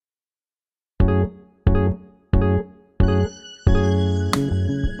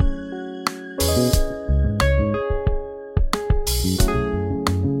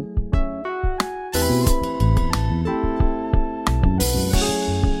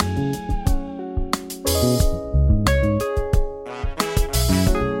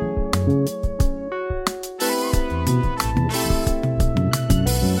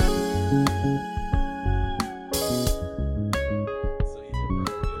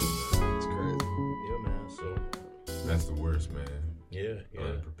That's the worst, man. Yeah.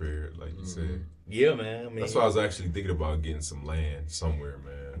 Unprepared, like you said. Yeah, man. I mean, that's why I was actually thinking about getting some land somewhere,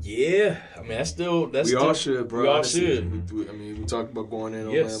 man. Yeah, I mean we all should, bro. We all should. We talked about going in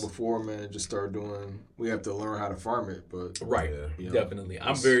on land before, man. And just start doing. We have to learn how to farm it, but definitely.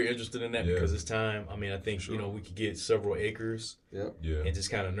 I'm very interested in that because it's time. I mean, I think we could get several acres, and just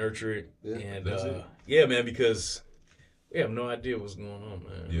kind of nurture it, and man, because we have no idea what's going on,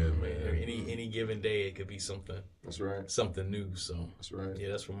 man. Yeah, man. Any given day, it could be something. That's right. Something new. So that's right. Yeah,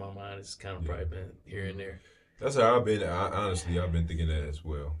 that's where my mind is kind of probably been here and there. That's how I've been. Honestly, I've been thinking that as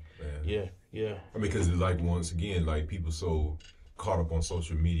well, man. Yeah. I mean, because like once again, like people so caught up on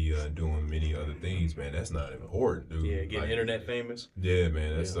social media and doing many other things, man. That's not important, dude. Yeah, getting internet famous. Yeah,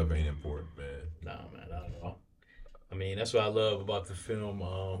 man. That stuff ain't important, man. Nah, man, not at all. I mean, that's what I love about the film.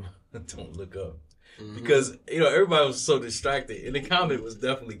 Don't Look Up. Because everybody was so distracted, and the comment was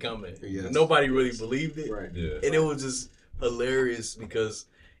definitely coming. Yes. Nobody really believed it, right? Yeah. And it was just hilarious because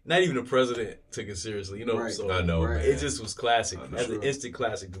not even the president took it seriously, Right. So I know, it just was classic. That's an instant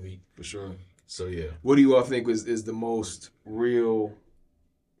classic to me, for sure. So yeah. What do you all think is the most real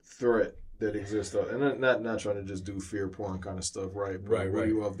threat that exists? And I'm not trying to just do fear porn kind of stuff, right? But what do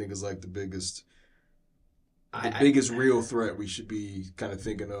you all think is like the biggest? Biggest real threat we should be kind of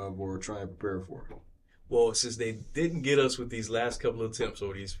thinking of or trying to prepare for? Well, since they didn't get us with these last couple of attempts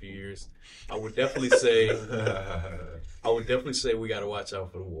over these few years, I would definitely say we got to watch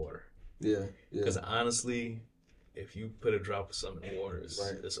out for the water. Yeah. Because honestly, if you put a drop of something in the water,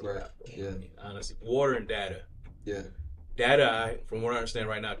 it's a wrap. Yeah. I mean, honestly, water and data. Yeah. Data, from what I understand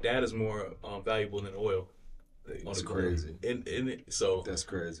right now, data is more valuable than oil. It's crazy. So that's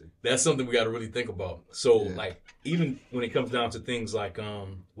crazy. That's something we got to really think about. So like even when it comes down to things like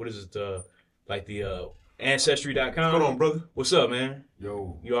what is it? Like the Ancestry.com. Hold on, brother. What's up, man?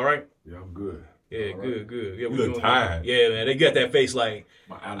 Yo. You all right? Yeah, I'm good. Yeah, good. Yeah, we look tired. Yeah, man. They got that face like,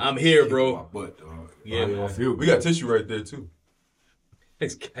 I'm here, bro. My butt, yeah, man. I feel we got tissue right there, too.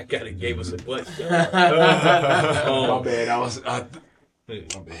 This guy gave us a butt. My bad.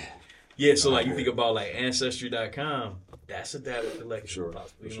 My bad. Yeah, so like you think about like Ancestry.com, that's a data collection. Sure.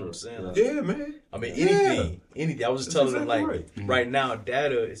 You know what I'm saying? Yeah, man. I mean, anything. I was just telling them, like, right now,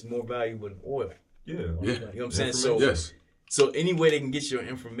 data is more valuable than oil. Yeah. You know what I'm saying? So any way they can get your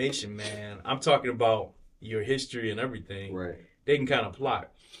information, man, I'm talking about your history and everything. Right. They can kind of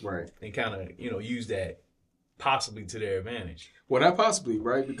plot. Right. And kind of, use that possibly to their advantage. Well, not possibly,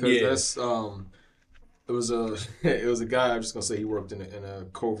 right? Because that's, it was a guy, I'm just going to say he worked in a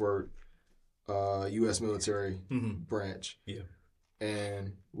covert U.S. military branch. Yeah.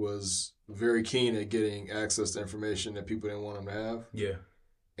 And was very keen at getting access to information that people didn't want him to have. Yeah.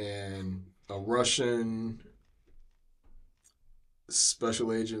 And a Russian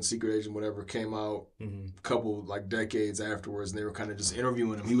special agent, secret agent, whatever, came out a couple decades afterwards, and they were kind of just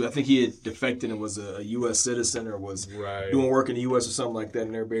interviewing him. I think he had defected and was a U.S. citizen or was doing work in the U.S. or something like that,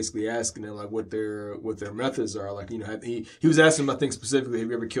 and they're basically asking him what their methods are. He was asking him, I think specifically, have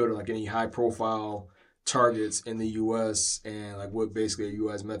you ever killed any high profile targets in the U.S. and what basically are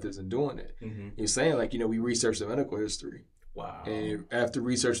U.S. methods in doing it? He's saying we researched the medical history. Wow. And after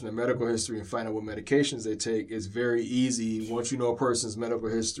researching the medical history and finding out what medications they take, it's very easy, once you know a person's medical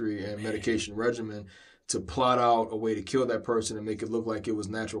history and medication regimen, to plot out a way to kill that person and make it look like it was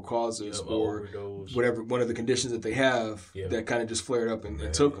natural causes or overdose. Whatever, one of the conditions that they have that kind of just flared up and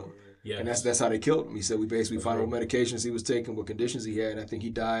took them. Yeah. And that's how they killed him. He said we basically found out what medications he was taking, what conditions he had, and I think he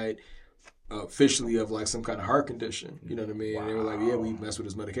died officially of some kind of heart condition. You know what I mean? Wow. And they were like, we messed with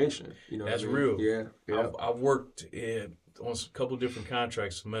his medication. You know that's what I mean? real. Yeah. I've worked on a couple of different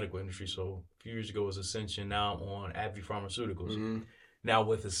contracts for the medical industry. So a few years ago was Ascension, now I'm on AbbVie Pharmaceuticals. Now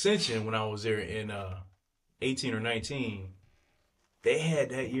with Ascension, when I was there in 18 or 19, they had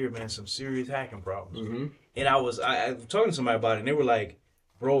that year, man, some serious hacking problems. And I was talking to somebody about it, and they were like,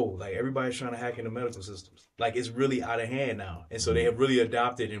 bro, everybody's trying to hack into medical systems. It's really out of hand now. And so they have really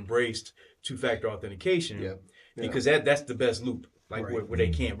embraced two-factor authentication because that's the best loop, where they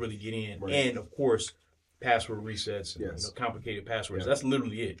can't really get in. Right. And, of course, password resets, and, complicated passwords. That's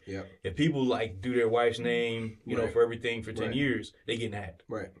literally it. If people do their wife's name, for everything for 10 years, they getting hacked.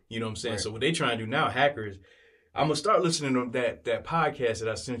 Right. You know what I'm saying? So what they trying to do now, hackers, I'm going to start listening to that podcast that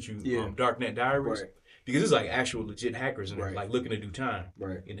I sent you, Darknet Diaries. Right. Because it's actual legit hackers and they're looking to do time.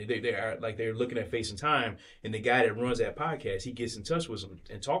 Right. And they're looking at facing time. And the guy that runs that podcast, he gets in touch with them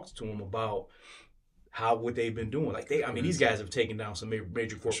and talks to him about what they've been doing. Like these guys have taken down some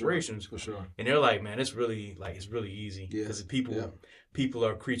major corporations, for sure. And they're like, man, it's really easy because people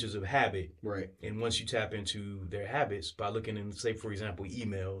are creatures of habit, right? And once you tap into their habits by looking in, say, for example,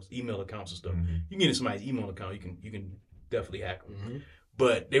 email accounts and stuff, you can get in somebody's email account, you can definitely hack them.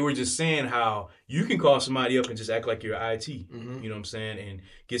 But they were just saying how you can call somebody up and just act like you're IT, you know what I'm saying, and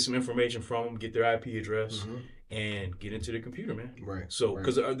get some information from them, get their IP address, and get into their computer, man. Right. So,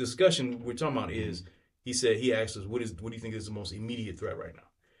 because our discussion we're talking about is, he asked us, what do you think is the most immediate threat right now?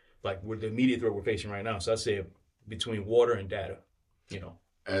 Like, what the immediate threat we're facing right now. So I said between water and data, you know.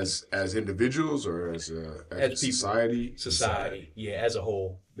 As individuals or as society? Society, yeah, as a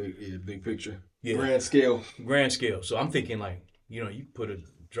whole. Big picture. Yeah. Grand scale. So I'm thinking like, you know, you put a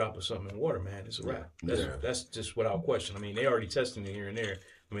drop of something in water, man, it's a wrap. That's just without question. I mean, they already testing it here and there.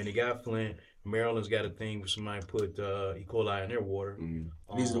 I mean, they got Flint. Maryland's got a thing where somebody put E. coli in their water.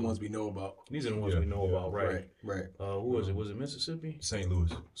 These are the ones we know about. These are the ones we know about, right? Right. Who was it? Was it Mississippi? St. Louis.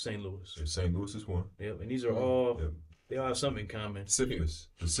 St. Louis. St. Louis is one. Yep, and these are all, they all have something in common. Syphilis.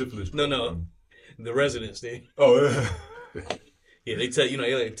 The syphilis. No. The residents, Oh, yeah. Yeah,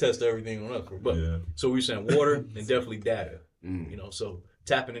 they test everything on us. But so we were saying water and definitely data. You know, so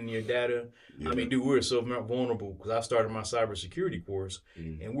tapping into your data. I mean, dude, we're so vulnerable because I started my cybersecurity course,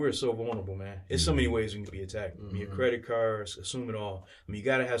 and we're so vulnerable, man. There's so many ways we can be attacked. I mean, your credit cards, assume it all. I mean, you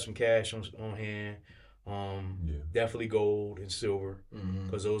got to have some cash on hand. Definitely gold and silver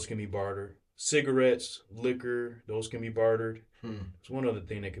because those can be bartered. Cigarettes, liquor, those can be bartered. It's one other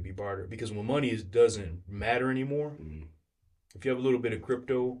thing that could be bartered because when money doesn't matter anymore, if you have a little bit of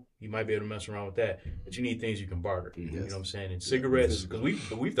crypto, you might be able to mess around with that. But you need things you can barter. You know what I'm saying? And cigarettes, because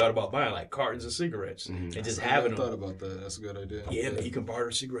we've thought about buying like cartons of cigarettes and just having them. I thought about that. That's a good idea. Yeah, man, you can barter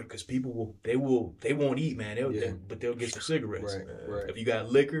a cigarette because people they won't eat, man. But they'll get some cigarettes. Right. If you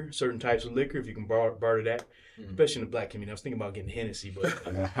got liquor, certain types of liquor, if you can barter that, especially in the black community. I was thinking about getting Hennessy, but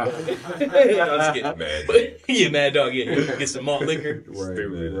I was getting mad. But, Mad Dog. Yeah, you can get some malt liquor.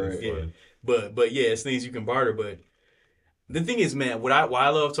 Right. Yeah. But yeah, it's things you can barter, but. The thing is, man, why I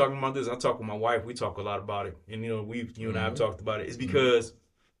love talking about this, I talk with my wife, we talk a lot about it. And, you know, you and I have talked about it. It's because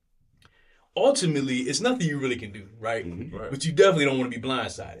ultimately, it's nothing you really can do, right? But you definitely don't want to be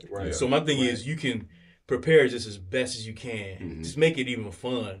blindsided. Right. So my thing is you can prepare just as best as you can. Just make it even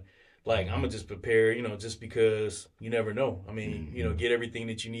fun. Like, I'm going to just prepare, you know, just because you never know. I mean, you know, get everything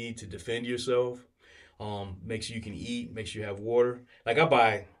that you need to defend yourself. Make sure you can eat. Make sure you have water. Like, I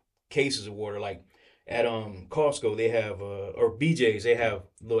buy cases of water, like, at Costco, they have, or BJ's, they have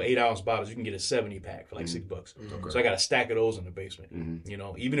little 8-ounce bottles. You can get a 70-pack for like $6. Okay. So I got a stack of those in the basement. You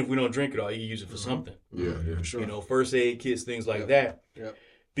know, even if we don't drink it all, you can use it for something. Yeah, for sure. You know, first aid kits, things like that.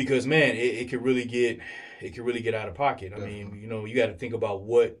 Because man, it could really get out of pocket. Definitely. I mean, you know, you got to think about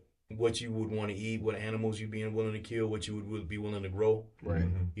what you would want to eat, what animals you'd be willing to kill, what you would be willing to grow. Right.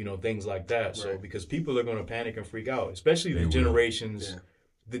 You know, things like that. Right. So because people are going to panic and freak out, especially the generations. Yeah.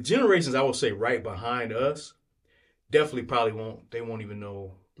 The generations, I would say, right behind us, definitely probably won't even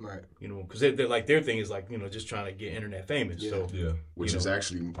know, right? You know, because they're like, their thing is like, you know, just trying to get internet famous. So which is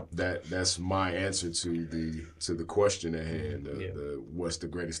actually that's my answer to the question at hand. What's the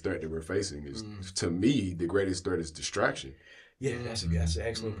greatest threat that we're facing? Is to me, the greatest threat is distraction. Yeah, that's an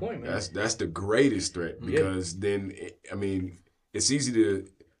excellent point, man. That's the greatest threat because then I mean, it's easy to.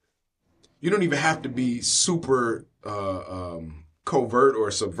 You don't even have to be super. Covert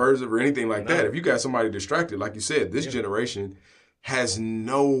or subversive or anything like that. If you got somebody distracted, like you said, this generation has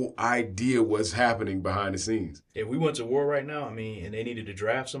no idea what's happening behind the scenes. If we went to war right now, I mean, and they needed to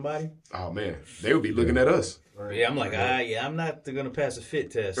draft somebody, oh man, they would be looking at us. Right. Yeah, I'm like, I'm not going to pass a fit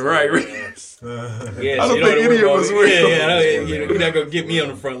test. Right. I don't think any of us will. You're not going to get me on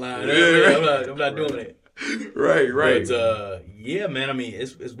the front line. I'm not doing it. Right. But yeah, man. I mean,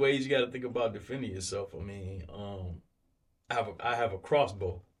 it's ways you got to think about defending yourself. I mean, I have a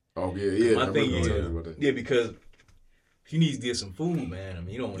crossbow. Oh yeah. My thing is, because if you need to get some food, man. I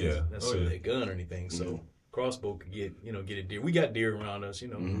mean, you don't want to necessarily a gun or anything. So crossbow could get a deer. We got deer around us, you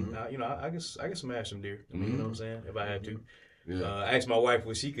know. I can smash some deer. I mean, you know what I'm saying? If I had to. Yeah. I asked my wife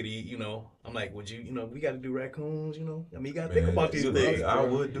what she could eat. You know, I'm like, would you? You know, we got to do raccoons. You know, I mean, you got to think about these things. I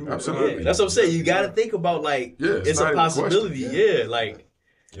would do. Absolutely. Yeah, that's what I'm saying. You got to think about like it's a possibility. Yeah, like.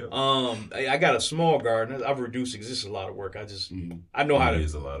 Yep. I got a small garden. I've reduced because this is a lot of work. I know how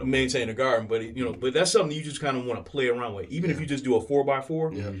to maintain a garden, but that's something you just kind of want to play around with. Even if you just do a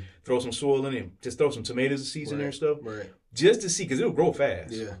 4x4, throw some soil in it, just throw some tomatoes and seeds in there and stuff, just to see, because it'll grow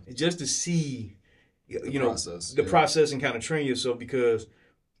fast. Yeah, just to see, the process and kind of train yourself, because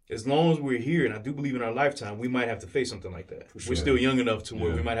as long as we're here, and I do believe in our lifetime, we might have to face something like that. We're still young enough to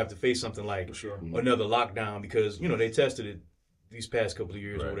where we might have to face something like another lockdown because, they tested it these past couple of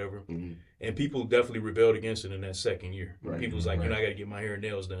years or whatever. And people definitely rebelled against it in that second year. People was like, I got to get my hair and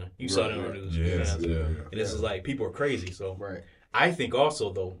nails done. You saw that on the news. And this is like, people are crazy. So I think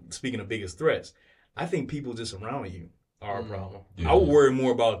also, though, speaking of biggest threats, I think people just around you are a problem. I would worry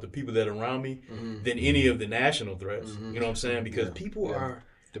more about the people that are around me than any of the national threats. You know what I'm saying? Because people are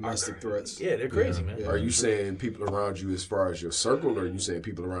domestic threats. Yeah, they're crazy, man. Are you saying people around you as far as your circle, or are you saying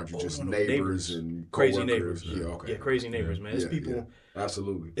people around you just neighbors and crazy neighbors? Yeah, crazy neighbors, man. It's people.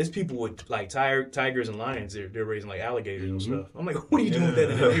 Absolutely. It's people with like tigers and lions. They're raising like alligators and stuff. I'm like, what are you doing with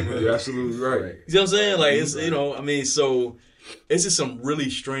that in the neighborhood? You're absolutely right. You know what I'm saying? Like it's so it's just some really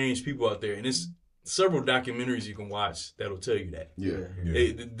strange people out there, and it's several documentaries you can watch that'll tell you that.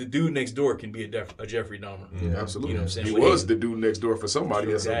 The dude next door can be a Jeffrey Dahmer. Absolutely. You know what I'm saying? He was the dude next door for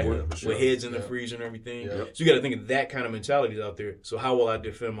somebody at some point. With heads in the freezer and everything. So you got to think of that kind of mentality out there. So how will I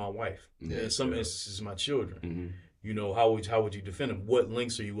defend my wife? In some instances, my children. How would you defend them? What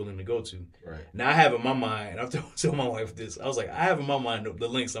lengths are you willing to go to? Now I have in my mind, I've told my wife this. I was like, I have in my mind the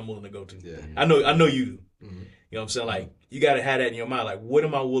lengths I'm willing to go to. I know you do. You know what I'm saying? Like, you got to have that in your mind. Like, what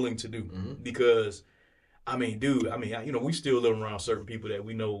am I willing to do? Because, we still live around certain people that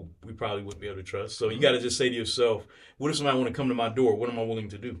we know we probably wouldn't be able to trust. So you got to just say to yourself, what if somebody want to come to my door? What am I willing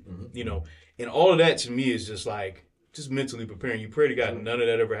to do? And all of that to me is just like, just mentally preparing. You pray to God none of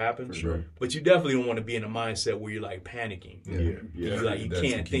that ever happens. But you definitely don't want to be in a mindset where you're like panicking. You're like, you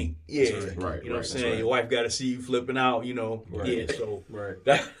can't think. You know what I'm saying? Your wife got to see you flipping out, So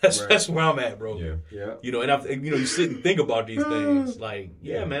that's where I'm at, bro. And you sit and think about these things. Like,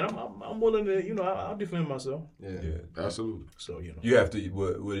 man, I'm willing to, I'll defend myself. Absolutely. So, you have to,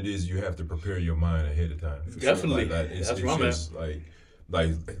 what it is, you have to prepare your mind ahead of time. Definitely. That's where I'm at.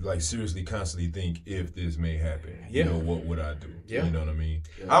 Like seriously, constantly think if this may happen. What would I do? You know what I mean?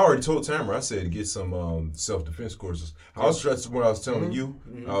 I already told Tamara. I said get some self-defense courses. I was stressed when I was telling you.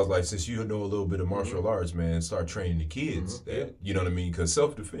 I was like, since you know a little bit of martial arts, man, start training the kids. You know what I mean? Because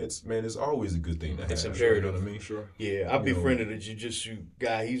self-defense, man, is always a good thing to have. It's imperative. You know what I mean? Yeah, I befriended a jiu-jitsu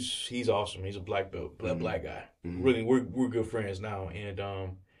guy. He's awesome. He's a black belt, black guy. Really, we're good friends now,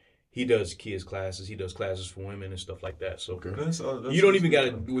 and he does kids classes. He does classes for women and stuff like that. So that's you don't even got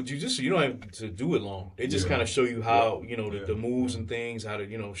to with jiu-jitsu. You don't have to do it long. They just kind of show you how the moves and things, how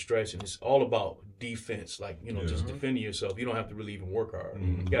to stretch, and it's all about defense. Like just defending yourself. You don't have to really even work hard.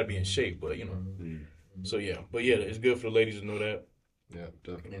 You got to be in shape, but So it's good for the ladies to know that. Yeah,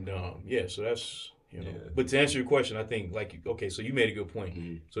 definitely. And so that's. But to answer your question, I think so you made a good point.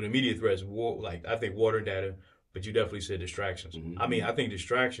 So the immediate threats, I think water data. But you definitely said distractions. I mean, I think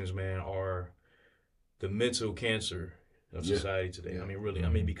distractions, man, are the mental cancer of society today. I mean, really. I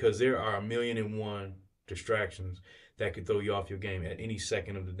mean, because there are 1,000,001 distractions that could throw you off your game at any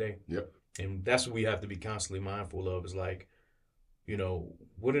second of the day. And that's what we have to be constantly mindful of is like,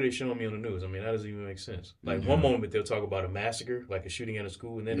 what are they showing me on the news? I mean, that doesn't even make sense. Like one moment they'll talk about a massacre, like a shooting at a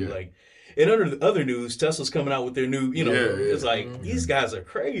school, and then like, in other news, Tesla's coming out with their new, it's like, these guys are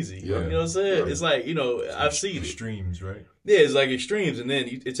crazy. You know what I'm saying? It's like, I've seen extremes, right? Yeah, it's like extremes. And then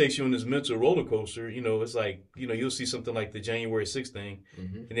it takes you on this mental roller coaster. It's like, you'll see something like the January 6th thing,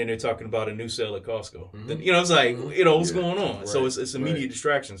 and then they're talking about a new sale at Costco. Then, it's like, what's going on? Right. So it's immediate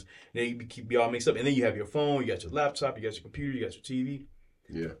distractions. And then you keep y'all mixed up. And then you have your phone, you got your laptop, you got your computer, you got your TV.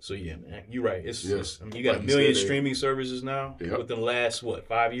 So man, you're right. It's I mean, you got 1 million streaming services now within the last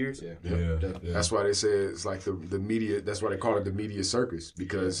 5 years. That's why they say it's like the media. That's why they call it the media circus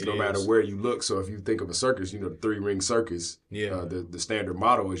because no matter where you look. So if you think of a circus, the 3-ring circus. The standard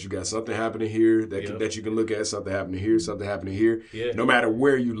model is you got something happening here that you can look at, something happening here, something happening here. No matter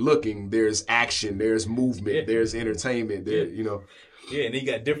where you're looking, there's action, there's movement, there's entertainment. There, Yeah, and then you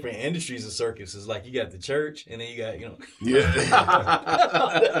got different industries of circuses. Like you got the church, and then you got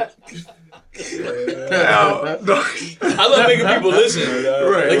I love making people listen.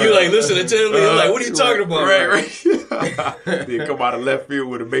 You listen attentively. They're like, what are you talking about? Right. They come out of left field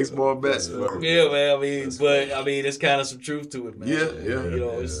with a baseball bat. Yeah, man. I mean, it's kind of some truth to it, man.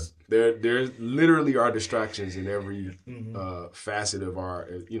 There literally are distractions in every facet of our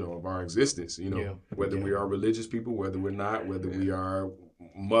of our existence. Whether we are religious people, whether we're not, whether we are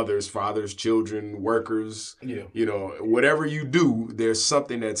mothers, fathers, children, workers. Whatever you do, there's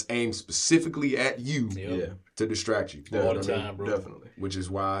something that's aimed specifically at you to distract you all the time, bro. Definitely. Which is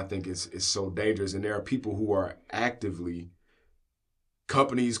why I think it's so dangerous. And there are people who are actively,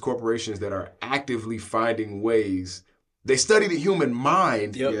 companies, corporations that are actively finding ways they study the human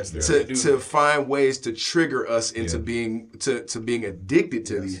mind to find ways to trigger us into being addicted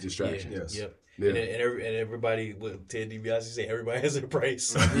to these distractions. Yes. Yep. Yeah. And everybody, what Ted DiBiase say, everybody has their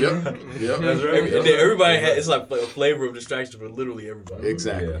price. Yep. That's right. And everybody has, it's like a flavor of distraction for literally everybody.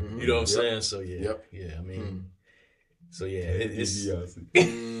 Exactly. Yeah. You know what I'm saying? So yeah, I mean, so yeah, it's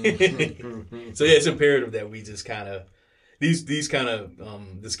so it's imperative that we just kind of these kind of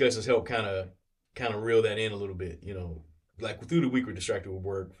discussions help kind of reel that in a little bit. You know, like through the week we're distracted with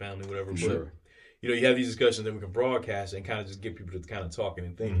work, family, whatever. But, you know, you have these discussions that we can broadcast and kind of just get people to kind of talking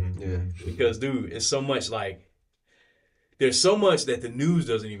and thinking. Yeah. Because, dude, it's so much there's so much that the news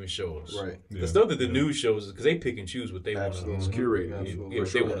doesn't even show us. Right. The stuff that the news shows us, because they pick and choose what they want to curate. What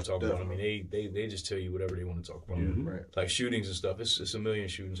they want to talk about. I mean, they just tell you whatever they want to talk about. Right. Like shootings and stuff. It's a million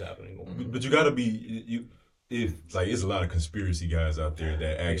shootings happening. But you got to be there's a lot of conspiracy guys out there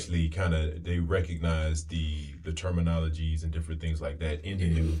that actually kind of they recognize the terminologies and different things like that in the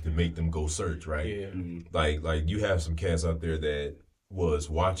news to make them go search, right? Yeah. Like you have some cats out there that was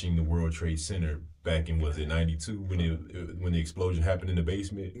watching the World Trade Center back in, was it 92 when the explosion happened in the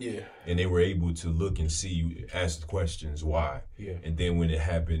basement? Yeah. And they were able to look and see, ask the questions why. Yeah. And then when it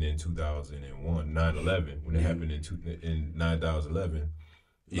happened in 2001, 9/11, when it happened in 9/11.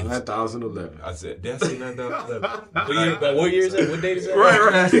 9,011. I said, did I say 9,011? What year is that? What date is that?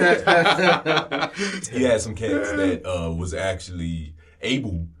 Right. He had some cats that was actually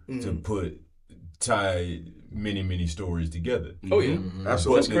able to tie many stories together. Oh yeah,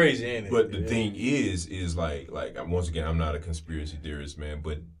 absolutely. That's crazy, ain't it? But the thing is like once again, I'm not a conspiracy theorist, man.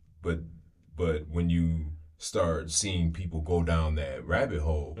 But when you start seeing people go down that rabbit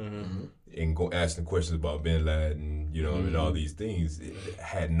hole and go asking questions about Bin Laden, you know, and all these things, it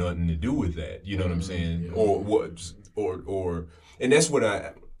had nothing to do with that. You know what I'm saying? Yeah. Or what? Or and that's what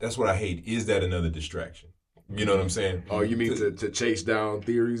I hate. Is that another distraction? You know what I'm saying? Oh, you mean to chase down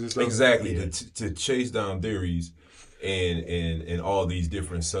theories and stuff? Exactly. Yeah. To chase down theories and all these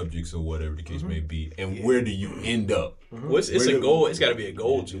different subjects or whatever the case may be. And where do you end up? Well, it's a goal. It's got to be a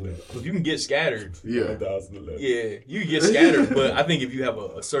goal to it. Because you can get scattered. Yeah. You can get scattered. But I think if you have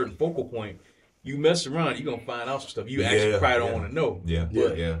a certain focal point, you mess around, you're going to find out some stuff. You actually probably don't want to know. Yeah.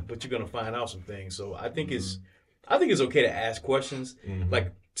 But you're going to find out some things. So I think it's okay to ask questions.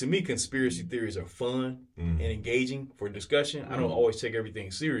 Like, to me, conspiracy theories are fun and engaging for discussion. I don't always take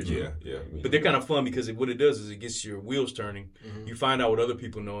everything seriously. Yeah. But they're kind of fun because what it does is it gets your wheels turning. You find out what other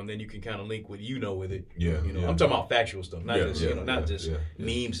people know, and then you can kind of link what you know with it. Yeah. You know, I'm talking about factual stuff, not just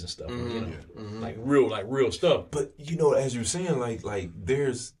memes and stuff. You know, like real stuff. But you know, as you're saying, like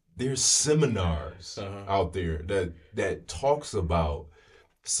there's seminars out there that talks about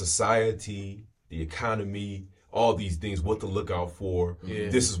society, the economy, all these things, what to look out for. Yeah.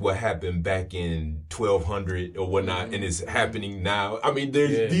 This is what happened back in 1200 or whatnot, and it's happening now. I mean,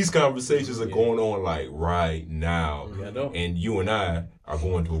 these conversations are going on like right now, and you and I are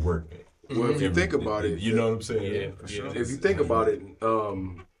going to work. Well, if you think about it, you know what I'm saying? Yeah, for sure. If you think about it,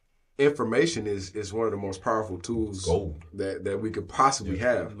 information is one of the most powerful tools that we could possibly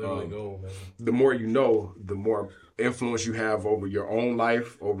have. Gold, man. The more you know, the more influence you have over your own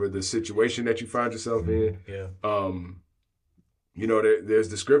life, over the situation that you find yourself in. Yeah. You know, there's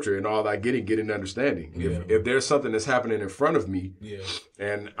the scripture, and all I get understanding. If there's something that's happening in front of me,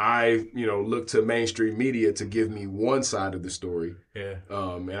 and I, look to mainstream media to give me one side of the story,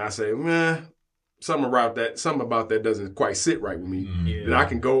 and I say, something about that doesn't quite sit right with me, then I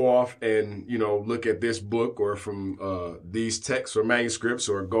can go off and, look at this book or from these texts or manuscripts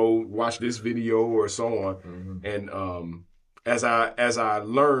or go watch this video or so on. And as I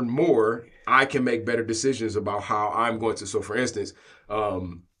learn more, I can make better decisions about how I'm going to. So for instance,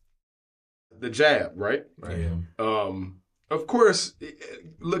 the jab, right? Of course,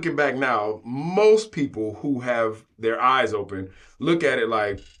 looking back now, most people who have their eyes open look at it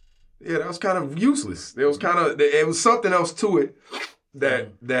like, yeah, that was kind of useless. It was something else to it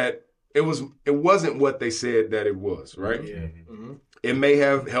that it wasn't what they said that it was, right? Yeah. It may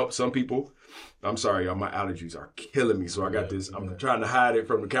have helped some people. I'm sorry, y'all, my allergies are killing me. So I got this. I'm trying to hide it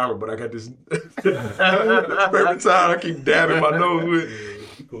from the camera, but I got this. Every time I keep dabbing my nose with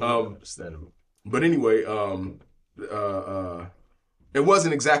it. But anyway, it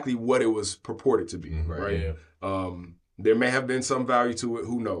wasn't exactly what it was purported to be, right? Yeah. There may have been some value to it,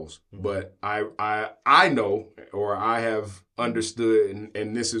 who knows? But I know, or I have understood,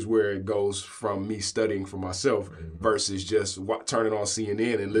 and this is where it goes from me studying for myself versus just turning on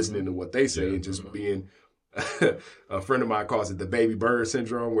CNN and listening to what they say and just being a friend of mine calls it the baby bird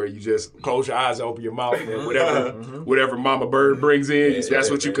syndrome, where you just close your eyes, open your mouth, and whatever mama bird brings in,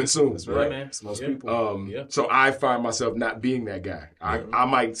 that's what you consume. That's right, man. It's most people. So I find myself not being that guy. I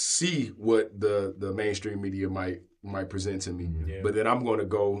might see what the mainstream media might present to me, but then I'm going to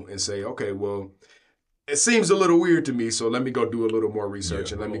go and say, okay, well, it seems a little weird to me, so let me go do a little more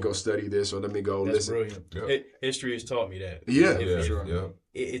research and let me go study this, or let me go listen. That's brilliant. History has taught me that.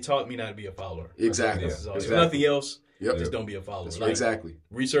 It taught me not to be a follower. Exactly. If nothing else, just don't be a follower. Like, exactly.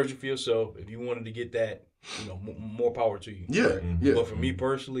 Research it for yourself. If you wanted to get that, more power to you. Yeah. But for me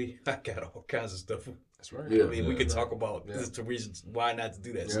personally, I got all kinds of stuff. That's right. I mean, we could talk about the reasons why not to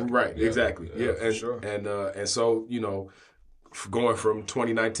do that. Right. Exactly. And so, going from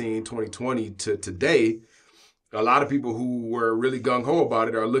 2019, 2020 to today, a lot of people who were really gung ho about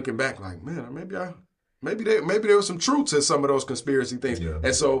it are looking back like, man, maybe there was some truth to some of those conspiracy things. Yeah.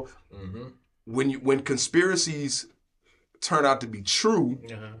 And so when conspiracies turn out to be true,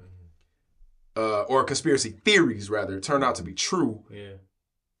 or conspiracy theories rather turn out to be true,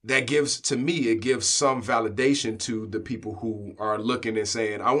 that gives some validation to the people who are looking and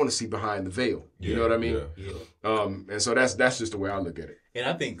saying, I want to see behind the veil. You know what I mean? And so that's just the way I look at it. And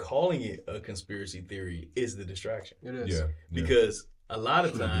I think calling it a conspiracy theory is the distraction. It is. Yeah. Because a lot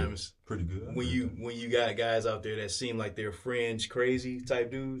of times pretty good. When you got guys out there that seem like they're fringe crazy type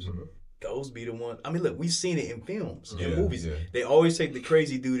dudes, those be the ones. I mean, look, we've seen it in films, in movies. Yeah. They always take the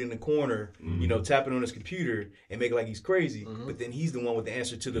crazy dude in the corner, tapping on his computer and make it like he's crazy, but then he's the one with the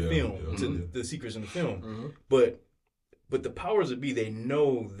answer to the film, to the secrets in the film. But the powers that be, they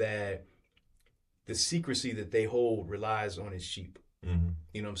know that the secrecy that they hold relies on his sheep.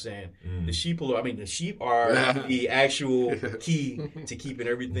 You know what I'm saying? The sheep are the actual key to keeping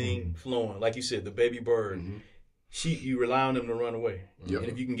everything flowing. Like you said, the baby bird. Sheep, you rely on them to run away. And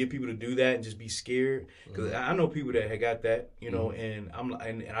if you can get people to do that and just be scared, because I know people that had got that, and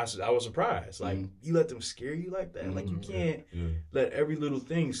I was surprised. Like, you let them scare you like that? Like, you can't let every little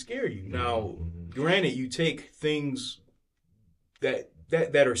thing scare you. Now, granted, you take things that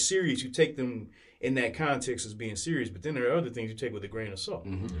are serious, you take them in that context as being serious, but then there are other things you take with a grain of salt.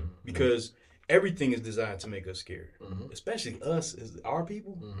 Because everything is designed to make us scared, especially us as our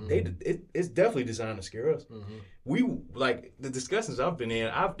people. It's definitely designed to scare us. We, like, the discussions I've been in,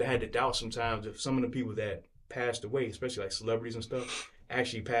 I've had to doubt sometimes if some of the people that passed away, especially like celebrities and stuff,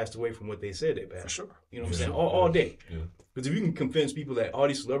 actually passed away from what they said they passed. For sure. You know what I'm saying? All day. Because if you can convince people that all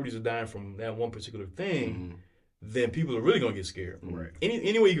these celebrities are dying from that one particular thing, then people are really going to get scared. Right.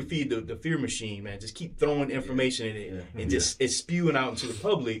 Any way you can feed the fear machine, man, just keep throwing information in it and just it's spewing out into the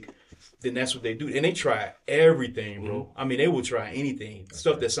public, then that's what they do. And they try everything, bro. I mean, they will try anything.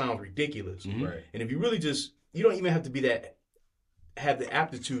 Stuff that sounds ridiculous. Right. And if you really you don't even have to have the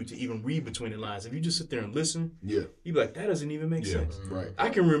aptitude to even read between the lines. If you just sit there and listen, you'd be like, that doesn't even make sense. Right. I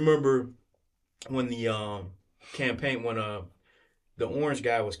can remember when the campaign, when the orange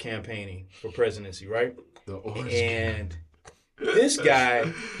guy was campaigning for presidency, right? The orange and this guy,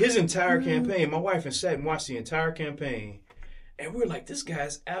 his entire campaign, my wife and sat and watched the entire campaign, and we were like, this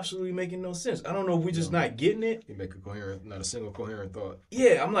guy's absolutely making no sense. I don't know if we're just not getting it. He make not a single coherent thought.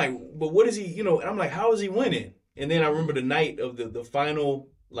 Yeah, I'm like, but what is he, and I'm like, how is he winning? And then I remember the night of the final,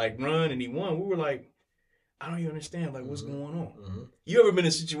 like, run, and he won. We were like, I don't even understand, like, what's going on? You ever been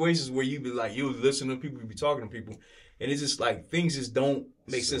in situations where you be like, you listen to people, you be talking to people, and it's just like, things just don't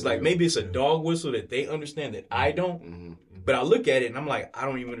make sense. Like, maybe it's a dog whistle that they understand that I don't, but I look at it and I'm like, I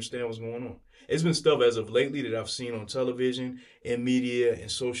don't even understand what's going on. It's been stuff as of lately that I've seen on television and media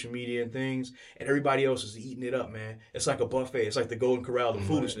and social media and things, and everybody else is eating it up, man. It's like a buffet. It's like the Golden Corral of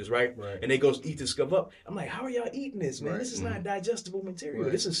foolishness, right? And they go eat this stuff up. I'm like, how are y'all eating this, man? This is not digestible material.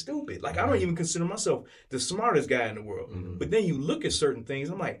 This is stupid. Like, I don't even consider myself the smartest guy in the world. But then you look at certain things,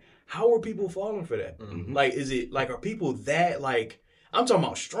 I'm like, how are people falling for that? Like, is it, like, are people that, like, I'm talking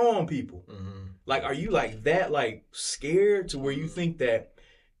about strong people. Like, are you, like, that, like, scared to where you think that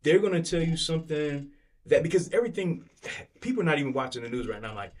they're going to tell you something that, because everything, people are not even watching the news right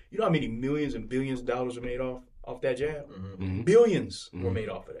now. Like, you know how many millions and billions of dollars are made off that jab? Billions were made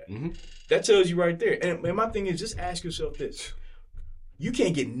off of that. That tells you right there. And my thing is, just ask yourself this. You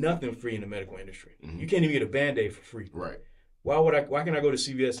can't get nothing free in the medical industry. You can't even get a Band-Aid for free. Right. Why can I go to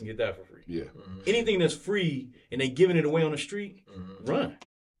CVS and get that for free? Yeah. Anything that's free and they giving it away on the street, run.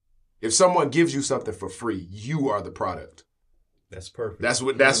 If someone gives you something for free, you are the product. That's perfect. That's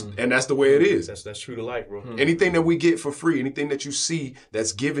the way it is. That's true to life, bro. Anything that we get for free, anything that you see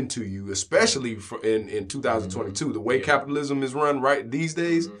that's given to you, especially in 2022, the way capitalism is run right these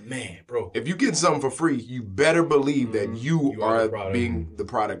days, man, bro. If you get something for free, you better believe that you are being the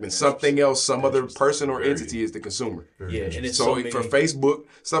product, and something else, some other person or entity is the consumer. Yeah, and it's so for Facebook,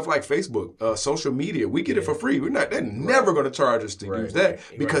 stuff like Facebook, social media, we get it for free. They're never going to charge us to use that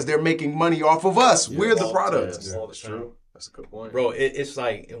because they're making money off of us. We're the product. That's true. That's a good point. Bro, it's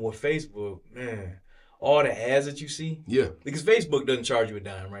like, and with Facebook, man, all the ads that you see. Yeah. Because Facebook doesn't charge you a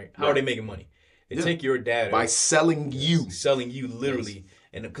dime, right? How are they making money? They take your data. By selling you. Selling you, literally.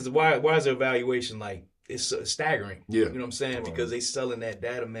 And because why is their valuation like, it's staggering. Yeah. You know what I'm saying? Because they selling that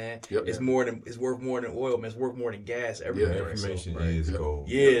data, man. Yep. It's worth more than oil, man. It's worth more than gas. Everything. Yeah, information is gold.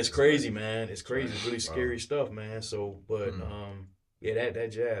 Yeah, it's crazy, man. It's crazy. It's really scary stuff, man. So, but,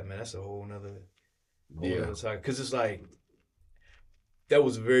 that jab, man, that's a whole nother topic. Because it's like, that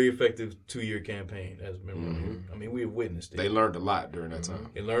was a very effective 2-year campaign, as a member. I mean, we have witnessed it. They learned a lot during that time.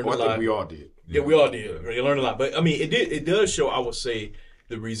 They learned a lot. I think we all did. Yeah, we all did. They learned a lot. But, I mean, it does show, I would say,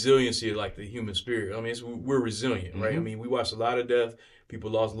 the resiliency of, like, the human spirit. I mean, we're resilient, right? I mean, we watched a lot of death. People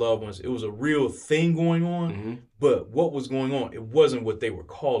lost loved ones. It was a real thing going on. But what was going on, it wasn't what they were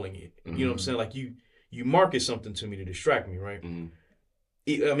calling it. You know what I'm saying? Like, you market something to me to distract me, right?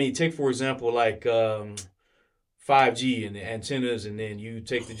 I mean, take, for example, like 5G and the antennas, and then you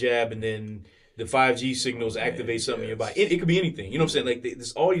take the jab, and then the 5G signals activate something in your body. It could be anything. You know what I'm saying? Like,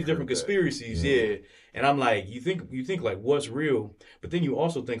 there's all these different conspiracies, And I'm like, you think like, what's real? But then you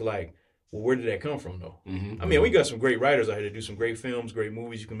also think like, well, where did that come from, though? I mean, we got some great writers out here to do some great films, great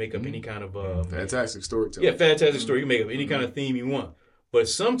movies. You can make up any kind of... fantastic storytelling. Yeah, fantastic story. You can make up any kind of theme you want. But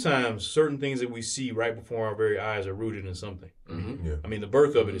sometimes certain things that we see right before our very eyes are rooted in something. I mean, the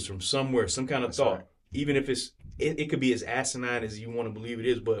birth of it is from somewhere, some kind of thought. Right. Even if it could be as asinine as you want to believe it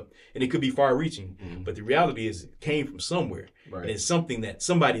is, and it could be far-reaching. But the reality is it came from somewhere. Right. And it's something that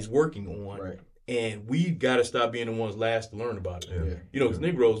somebody's working on. Right. And we got to stop being the ones last to learn about it. Yeah. You know, because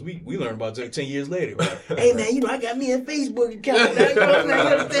Negroes, we learn about it 10 years later. Right? Hey, man, I got me a Facebook account. You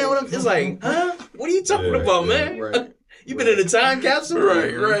understand what I'm saying? It's like, huh? What are you talking about, man? Right. You been in a time capsule?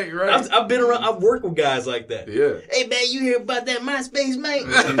 Right. I've been around. I've worked with guys like that. Yeah. Hey, man, you hear about that MySpace, mate?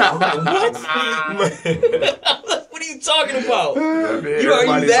 What? What are you talking about? Man,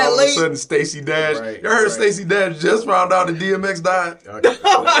 are you that late? All of a sudden, Stacey Dash. You heard Stacey Dash just found out that DMX died?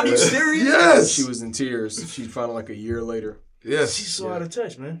 Are you serious? Yes. She was in tears. She found out like a year later. Yes. She's so out of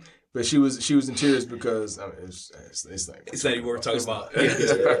touch, man. But she was in tears because it's not even worth talking about.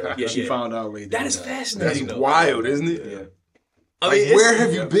 She found out later. That is fascinating. That's wild, isn't it? Yeah. I mean, where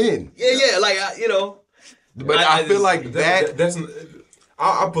have you been? Yeah. Like But I feel like that's.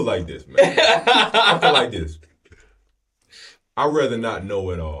 I'll put like this, man. I put like this. I'd rather not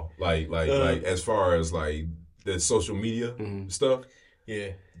know at all. Like as far as like the social media stuff. Yeah,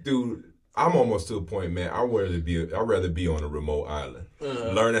 dude. I'm almost to a point, man. I'd rather be on a remote island,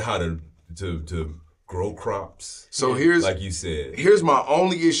 learning how to grow crops. So here's, like you said, here's my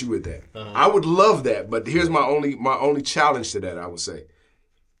only issue with that. I would love that, but here's my only challenge to that. I would say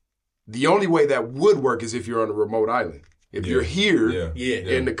the only way that would work is if you're on a remote island. If you're here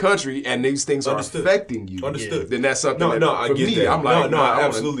in the country and these things are affecting you, then that's something. I get me, that. I'm like, I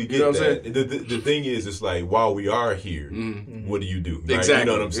absolutely get that. The thing is, it's like while we are here, what do you do? Right? Exactly. You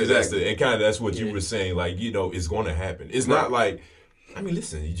know what I'm saying? Exactly. That's what you were saying. Like, it's going to happen. It's not like. I mean,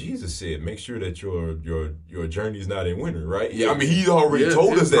 listen. Jesus said, "Make sure that your journey is not in winter." Right? Yeah. I mean, He already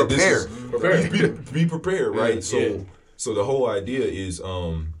told us that this is be prepared. Right? So the whole idea is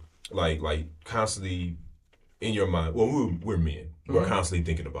like constantly. In your mind, well, we're men. We're constantly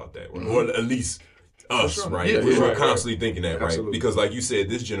thinking about that, or at least us, right? We're constantly thinking that, right? Because, like you said,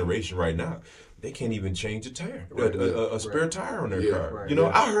 this generation right now, they can't even change a tire, a spare tire on their car. Right.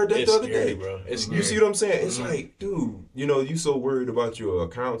 I heard that the other day, bro. You see what I'm saying? It's like, dude, you so worried about your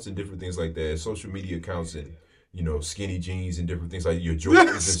accounts and different things like that, social media accounts and skinny jeans and different things like your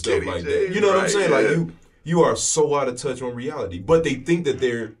Jordans and stuff like that. You know what I'm saying? Like you are so out of touch on reality, but they think that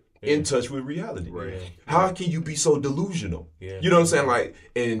they're in touch with reality. Right. How can you be so delusional? Yeah. You know what I'm saying? Like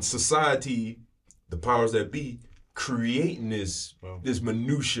in society, the powers that be creating this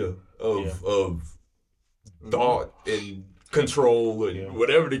minutia of thought and control and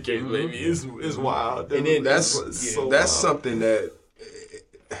whatever the case may be is wild. And then that's something that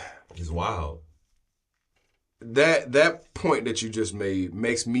is wild. That point that you just made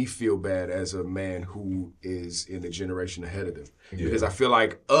makes me feel bad as a man who is in the generation ahead of them, because I feel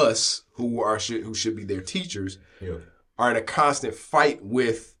like us who should be their teachers are in a constant fight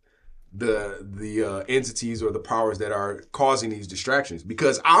with the entities or the powers that are causing these distractions,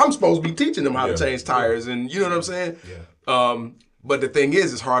 because I'm supposed to be teaching them how to change tires, and you know what I'm saying? Yeah. But the thing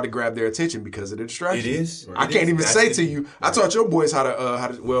is, it's hard to grab their attention because of the distraction. It is. I can't even say to you. I taught your boys how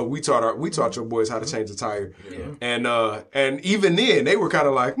to. Well, we taught your boys how to change a tire, and even then they were kind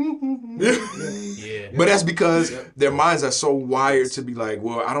of like, yeah. But that's because their minds are so wired to be like,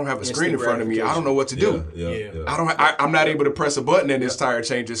 well, I don't have a screen in front of me. I don't know what to do. I'm not able to press a button and this tire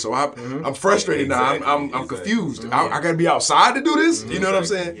changes. So I'm frustrated now. I'm confused. I got to be outside to do this. You know what I'm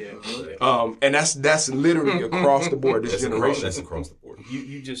saying? And that's literally across the board. This generation. That's across the board.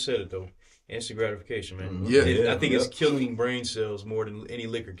 You just said it though. Instant gratification, man. Yeah. I think it's killing brain cells more than any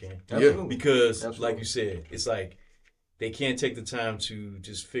liquor can. Yeah. Because, like you said, it's like they can't take the time to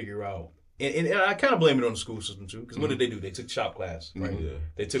just figure out. And I kind of blame it on the school system too. Because what did they do? They took shop class, right? Yeah.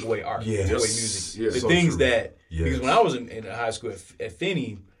 They took away art. They took away music. The things that because when I was in high school at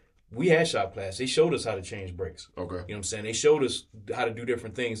Finney, we had shop class. They showed us how to change brakes. Okay. You know what I'm saying? They showed us how to do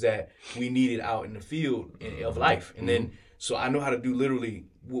different things that we needed out in the field of life. And then, so I know how to do literally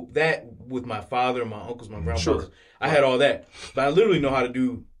that with my father, my uncles, my grandfathers. I had all that. But I literally know how to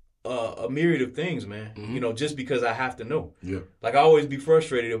do a myriad of things, man. You know, just because I have to know. Yeah. Like, I always be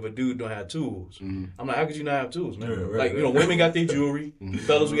frustrated if a dude don't have tools. I'm like, how could you not have tools, man? Women got their jewelry.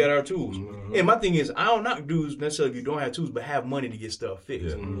 Fellas, we got our tools. And my thing is, I don't knock dudes necessarily if you don't have tools, but have money to get stuff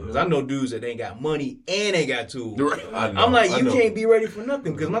fixed. Because I know dudes that ain't got money and ain't got tools. I'm like, you can't be ready for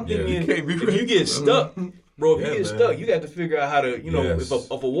nothing. Because my thing is, if you get stuck, bro, if you get stuck, you got to figure out how to, if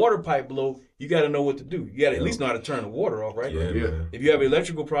a water pipe blow, you got to know what to do. You got to at least know how to turn the water off, right? Yeah. If you have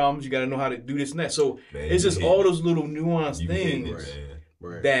electrical problems, you got to know how to do this and that. So it's just all those little nuanced things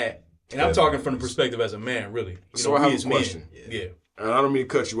that, and I'm talking from the perspective as a man, really. So I have a question. Yeah. And I don't mean to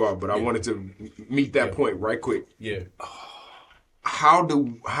cut you off, but I wanted to meet that point right quick. Yeah. How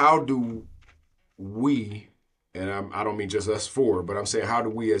do we, and I don't mean just us four, but I'm saying how do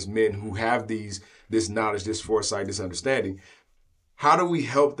we as men who have this knowledge, this foresight, this understanding, how do we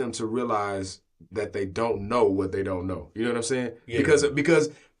help them to realize that they don't know what they don't know? You know what I'm saying? Yeah. Because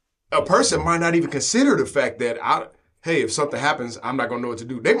a person might not even consider the fact that if something happens, I'm not gonna know what to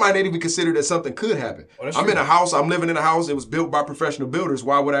do. They might not even consider that something could happen. I'm in a house. I'm living in a house. It was built by professional builders.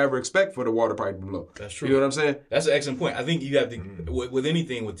 Why would I ever expect for the water pipe to blow? That's true. You know what I'm saying? That's an excellent point. I think you have to, with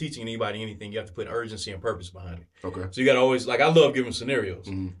anything, with teaching anybody anything, you have to put urgency and purpose behind it. Okay. So you got to always, like, I love giving scenarios.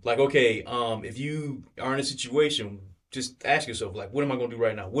 Like, okay, if you are in a situation, just ask yourself, like, what am I going to do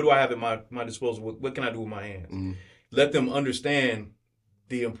right now? What do I have at my disposal? What can I do with my hands? Let them understand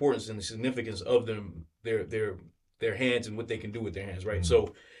the importance and the significance of their hands and what they can do with their hands, right?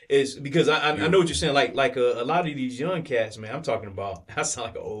 So it's because I know what you're saying. Like a lot of these young cats, man. I'm talking about. I sound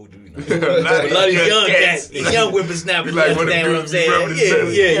like an old dude. A lot of these young cats, the young whippersnappers. You understand what I'm saying?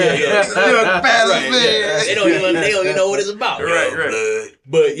 Yeah. They don't even know what it's about. Right.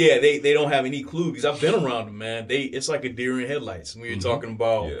 But yeah, they don't have any clue because I've been around them, man. It's like a deer in headlights when you're talking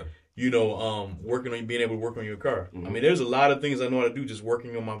about. Yeah. Being able to work on your car. I mean, there's a lot of things I know how to do just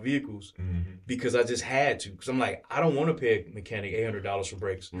working on my vehicles because I just had to. Because I'm like, I don't want to pay a mechanic $800 for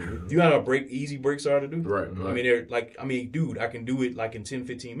brakes. Do you know how easy brakes are to do? Right. I mean, dude, I can do it like in 10,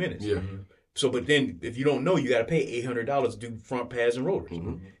 15 minutes. Yeah. So, but then if you don't know, you got to pay $800 to do front pads and rotors.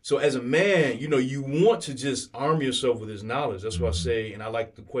 So as a man, you want to just arm yourself with this knowledge. That's why I say, and I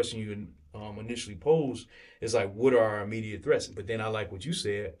like the question you initially posed, is like, what are our immediate threats? But then I like what you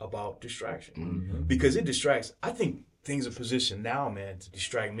said about distraction. Because it distracts. I think things are positioned now, man, to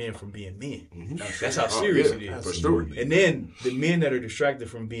distract men from being men. That's how serious it is. For sure. And then the men that are distracted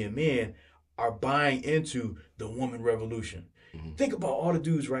from being men are buying into the woman revolution. Think about all the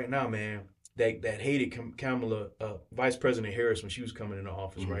dudes right now, man, that hated Kamala, Vice President Harris when she was coming into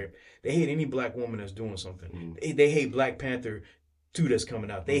office, right? They hate any black woman that's doing something. They hate Black Panther 2 that's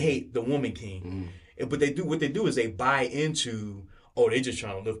coming out. They hate the Woman King. But what they do is they buy into, they just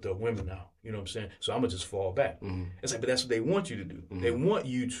trying to lift up women now. You know what I'm saying? So I'm going to just fall back. It's like, but that's what they want you to do. They want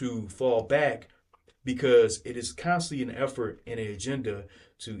you to fall back because it is constantly an effort and an agenda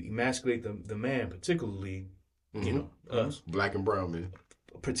to emasculate the man, particularly, us. Black and brown men.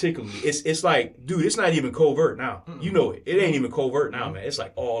 Particularly. It's like, dude, it's not even covert now. You know it. It ain't even covert now, man. It's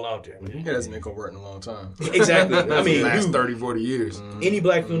like all out there, man. It hasn't been covert in a long time. Exactly. I mean, last 30, 40 years. Any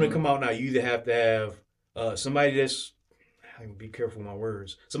black film that come out now, you either have to have somebody that's, I can be careful with my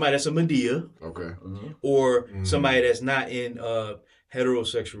words, somebody that's a Medea. Okay. Or somebody that's not in a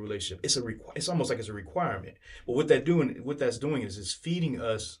heterosexual relationship. It's almost like it's a requirement. But what that's doing is it's feeding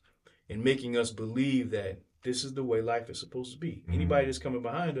us and making us believe that this is the way life is supposed to be. Anybody that's coming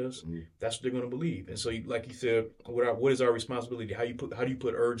behind us, that's what they're going to believe. And so, like you said, what is our responsibility? How do you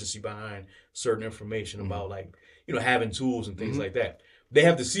put urgency behind certain information about, like, you know, having tools and things like that? They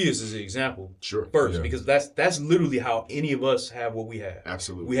have to see us as an example first, because that's literally how any of us have what we have.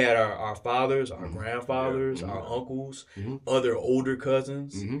 Absolutely. We had our fathers, our grandfathers, our uncles, other older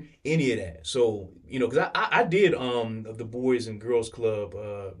cousins, any of that. So, you know, because I did the Boys and Girls Club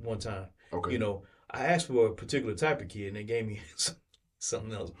one time. Okay. You know, I asked for a particular type of kid, and they gave me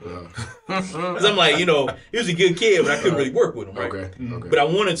something else. Because I'm like, you know, he was a good kid, but I couldn't really work with him, right? Okay. But I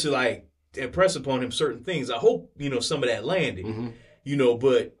wanted to, like, impress upon him certain things. I hope, you know, some of that landed. You know,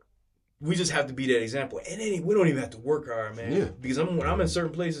 but we just have to be that example. And then we don't even have to work hard, man. Yeah. Because when I'm in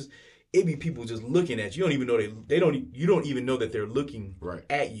certain places, it be people just looking at you. You don't even know you don't even know that they're looking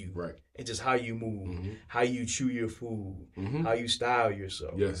at you. Right. And just how you move, how you chew your food, how you style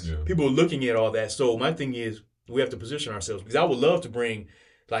yourself. Yes. Yeah. People are looking at all that. So my thing is, we have to position ourselves, because I would love to bring,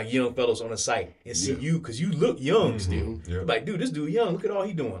 like, young fellows on the site and see you, because you look young still. Yeah. Like, dude, this dude young. Look at all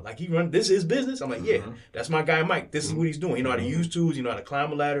he doing. Like, this is his business. I'm like, yeah, that's my guy Mike. This is what he's doing. You know how to use tools. You know how to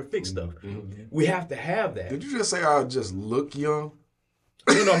climb a ladder, fix stuff. We have to have that. Did you just say I just look young?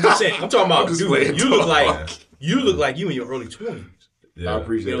 No, I'm just saying. I'm talking about, dude, you look like you in your early 20s. Yeah. I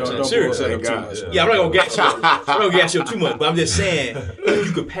appreciate that. I'm seriously. Yeah, I'm not gonna gas you too much, but I'm just saying, like,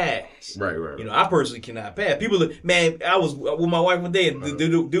 you could pass. Right. You know, I personally cannot pass. People look, man, I was with my wife one day, and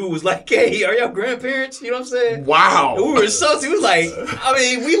the dude was like, "Hey, are y'all grandparents?" You know what I'm saying? Wow. And we were insulted. He was like, I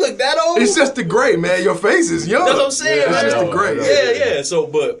mean, we look that old. It's just the gray, man. Your face is young. That's what I'm saying. It's just the gray. Yeah. So,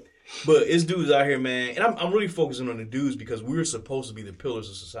 but it's dudes out here, man, and I'm really focusing on the dudes, because we're supposed to be the pillars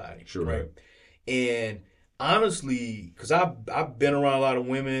of society. Sure. Right. And honestly, because I've been around a lot of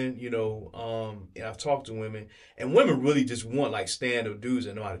women, you know, and I've talked to women, and women really just want, like, stand-up dudes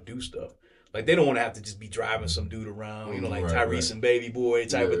that know how to do stuff. Like, they don't want to have to just be driving some dude around, you know, like Tyrese and Baby Boy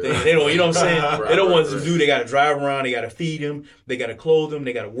type of thing. They don't, you know what I'm saying? They don't want some dude they got to drive around, they got to feed him, they got to clothe him,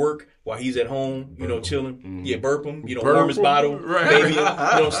 they got to work while he's at home, you know, chilling. Yeah, burp him, you know, warm his bottle, baby him, you know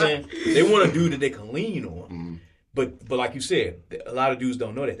what I'm saying? They want a dude that they can lean on. But like you said, a lot of dudes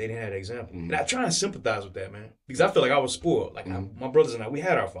don't know that. They didn't have that example. And I try and sympathize with that, man. Because I feel like I was spoiled. Like, my brothers and I, we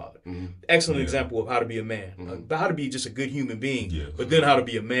had our father. Excellent example of how to be a man. How to be just a good human being. But then how to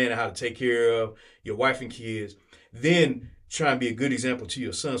be a man and how to take care of your wife and kids. Then try and be a good example to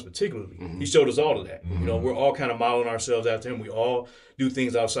your sons particularly. He showed us all of that. You know, we're all kind of modeling ourselves after him. We all do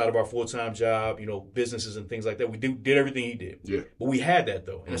things outside of our full-time job, you know, businesses and things like that. We did everything he did. Yeah. But we had that,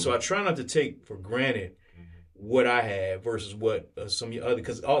 though. And so I try not to take for granted what I had versus what some of the other,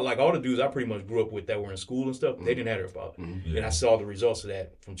 because all the dudes I pretty much grew up with that were in school and stuff, they didn't have their father. And I saw the results of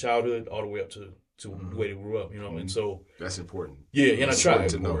that from childhood all the way up to the way they grew up, you know. And so that's important. Yeah, and that's I try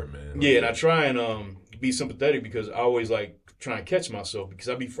to know, man. Yeah, and I try and be sympathetic, because I always like try and catch myself, because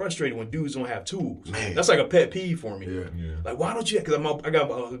I be frustrated when dudes don't have tools. Man. That's like a pet peeve for me. Yeah. Like, why don't you? Because I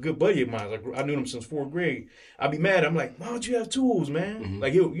got a good buddy of mine. Like, I knew him since 4th grade. I'd be mad. I'm like, why don't you have tools, man?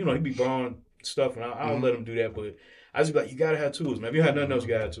 Like, he'd be borrowing stuff, and I'll let him do that, but I just be like, you gotta have tools, man. If you have nothing else, you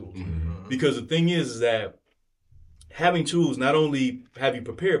gotta have tools. Because the thing is that having tools not only have you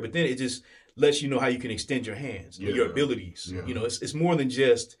prepared, but then it just lets you know how you can extend your hands and your abilities. You know, it's more than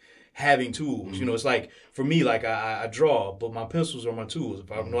just having tools. You know, it's like, for me, like, I draw, but my pencils are my tools.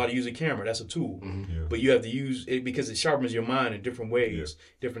 If I know how to use a camera, that's a tool. But you have to use it because it sharpens your mind in different ways,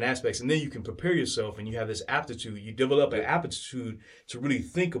 different aspects. And then you can prepare yourself, and you have this aptitude. You develop an aptitude to really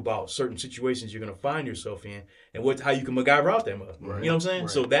think about certain situations you're going to find yourself in, and how you can MacGyver out that mother. You know what I'm saying?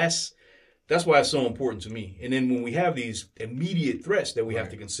 So that's why it's so important to me. And then when we have these immediate threats that we have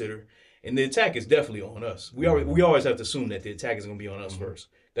to consider, and the attack is definitely on us. We always have to assume that the attack is going to be on us first.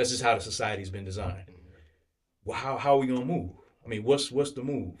 That's just how the society's been designed. Well, how are we gonna move? I mean, what's the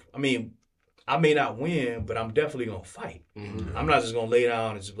move? I mean, I may not win, but I'm definitely gonna fight. I'm not just gonna lay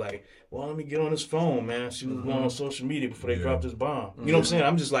down and just be like, well, let me get on this phone, man. See what's going on social media before they drop this bomb. You know what I'm saying?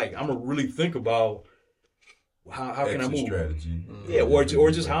 I'm just like, I'm gonna really think about how can I move? Strategy. Yeah, or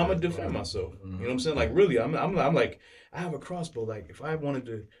just how I'm gonna defend myself. You know what I'm saying? Like, really, I'm like, I have a crossbow. Like, if I wanted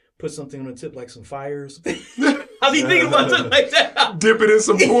to put something on the tip, like some fires. I'll be thinking about something like that. Dip it in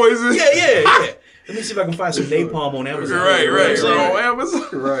some poison. Yeah. Let me see if I can find some napalm on Amazon. Right. On Amazon.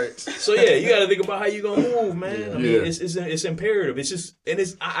 Right. So yeah, you got to think about how you gonna move, man. I mean, it's imperative. It's just, and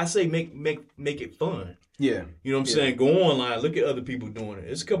I say make it fun. Yeah. You know what I'm saying? Go online, look at other people doing it.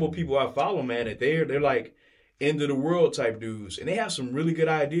 There's a couple of people I follow, man, that they're like end of the world type dudes, and they have some really good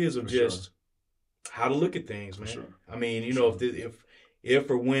ideas of how to look at things, man. I mean, you know,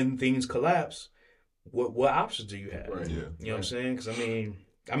 if or when things collapse, what options do you have? Right. Yeah. You know what I'm saying? Because I mean,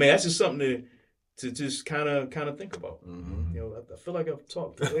 that's just something to just kind of think about. You know, I feel like I've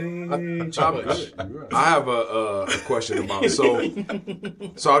talked way too much. I have a question about so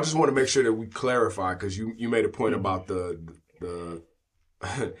I just want to make sure that we clarify, because you made a point about the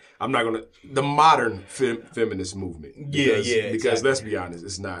I'm not gonna the modern feminist movement. Because Exactly. Let's be honest,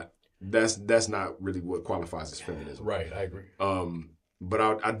 it's not that's not really what qualifies as feminism. Right, I agree. But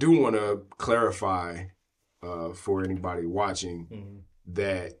I do want to clarify for anybody watching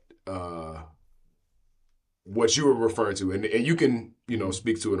that what you were referring to, and you can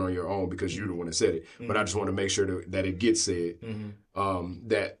speak to it on your own because you're the one that said it. But I just want to make sure that it gets said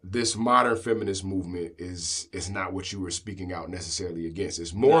that this modern feminist movement is not what you were speaking out necessarily against.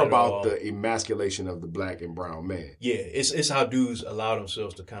 It's more about the emasculation of the black and brown man. Yeah, it's how dudes allow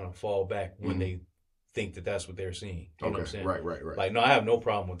themselves to kind of fall back when they think that that's what they're seeing. You know what I'm saying? Right. Like, no, I have no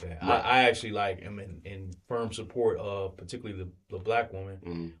problem with that. Right. I actually am in firm support of particularly the black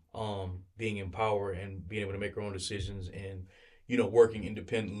woman being empowered and being able to make her own decisions and working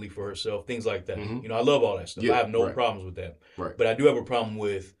independently for herself, things like that. I love all that stuff. I have no problems with that. Right. But I do have a problem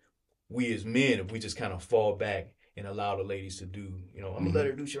with we as men if we just kind of fall back and allow the ladies to do, I'm gonna let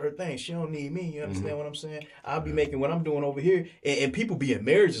her do her thing. She don't need me. You understand what I'm saying? I'll be making what I'm doing over here. And people be in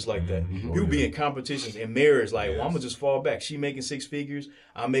marriages like that. People be in competitions in marriage like, well, I'm gonna just fall back. She making 6 figures,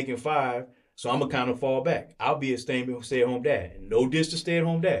 I'm making 5, so I'm gonna kind of fall back. I'll be a stay-at-home dad. No diss to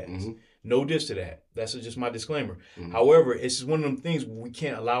stay-at-home dads. No diss to that. That's just my disclaimer. However, it's just one of them things where we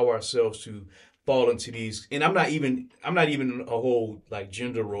can't allow ourselves to fall into these, and I'm not even a whole like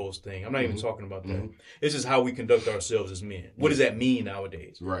gender roles thing. I'm not even talking about that. It's just how we conduct ourselves as men. What does that mean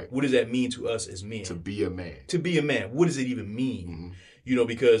nowadays? Right. What does that mean to us as men? To be a man. To be a man. What does it even mean?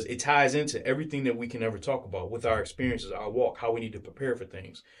 Because it ties into everything that we can ever talk about with our experiences, our walk, how we need to prepare for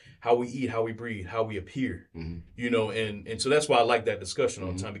things, how we eat, how we breathe, how we appear. And so that's why I like that discussion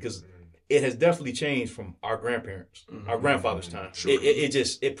all the time, because it has definitely changed from our grandparents, our grandfathers' time. Sure.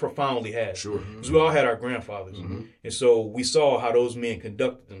 It profoundly has. Sure. Because we all had our grandfathers. And so we saw how those men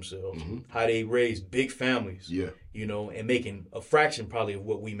conducted themselves, how they raised big families, and making a fraction probably of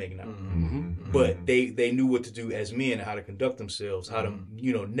what we make now. But they knew what to do as men and how to conduct themselves, how to,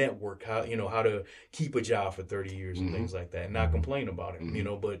 network, how to keep a job for 30 years and things like that and not complain about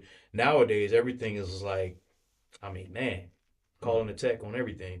it, But nowadays, everything is like, calling the tech on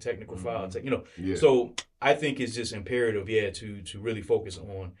everything, technical file, So I think it's just imperative, to really focus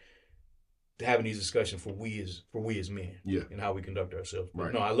on having these discussions for we as men, and how we conduct ourselves. But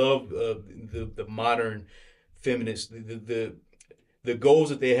right. No, I love the modern feminists, the goals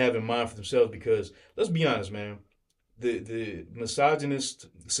that they have in mind for themselves. Because let's be honest, man, the misogynist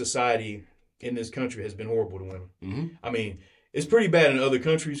society in this country has been horrible to women. I mean, it's pretty bad in other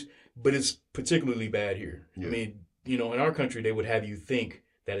countries, but it's particularly bad here. I mean, in our country, they would have you think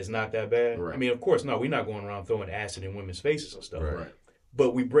that it's not that bad. Right. I mean, of course, no, we're not going around throwing acid in women's faces and stuff. Right.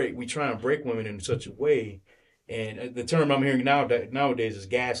 But we try and break women in such a way, and the term I'm hearing nowadays is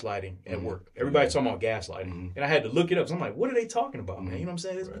gaslighting at work. Everybody's talking about gaslighting, and I had to look it up. So I'm like, what are they talking about, man? You know what I'm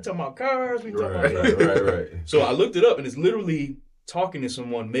saying? We talking about cars, we talking about right. So I looked it up, and it's literally talking to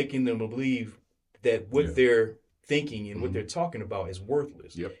someone, making them believe that what they're thinking and what they're talking about is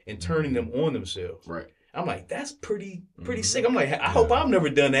worthless, and turning them on themselves. Right. I'm like, that's pretty sick. I'm like, I hope I've never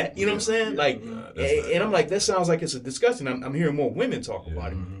done that. You know what I'm saying? Like, and I'm like, that sounds like it's a discussion. I'm hearing more women talk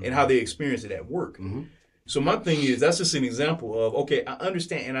about it and how they experience it at work. So my thing is, that's just an example of, okay, I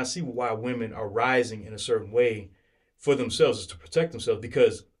understand and I see why women are rising in a certain way for themselves, is to protect themselves,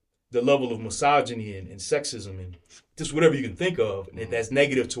 because the level of misogyny and sexism and just whatever you can think of that's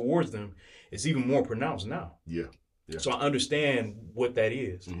negative towards them is even more pronounced now. Yeah. So I understand what that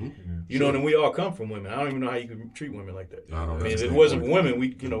is. You know, and we all come from women. I don't even know how you could treat women like that. I mean, if it wasn't for women,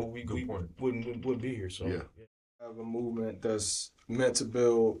 we wouldn't be here. So I have a movement that's meant to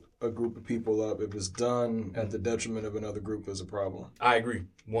build a group of people up. If it's done at the detriment of another group, there's a problem. I agree,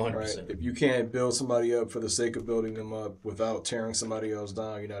 100%. Right? If you can't build somebody up for the sake of building them up without tearing somebody else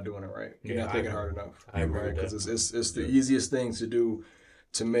down, you're not doing it right. You're not thinking hard enough. I agree, right? Because it's the easiest thing to do,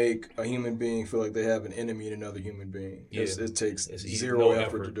 to make a human being feel like they have an enemy in another human being. It takes zero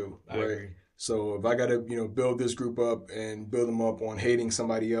effort to do. I agree. So if I got to, build this group up and build them up on hating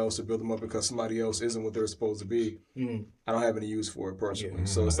somebody else, or build them up because somebody else isn't what they're supposed to be, I don't have any use for it personally.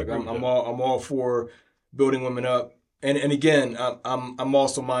 So it's like I'm all for building women up, and again, I'm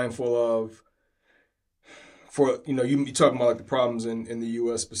also mindful of, you talking about like the problems in the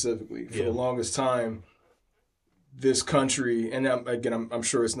U.S. specifically. For the longest time, this country, and I'm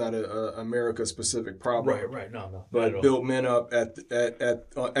sure it's not a America-specific problem. Right. No. But built men up at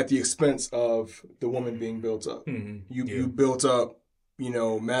the expense of the woman being built up. You built up,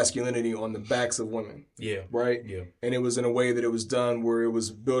 masculinity on the backs of women. Yeah. Right? Yeah. And it was in a way that it was done where it was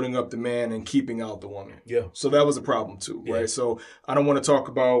building up the man and keeping out the woman. Yeah. So that was a problem too, right? So I don't want to talk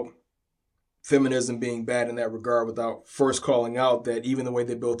about feminism being bad in that regard without first calling out that even the way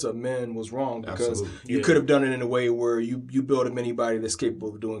they built up men was wrong, because you could have done it in a way where you build up anybody that's capable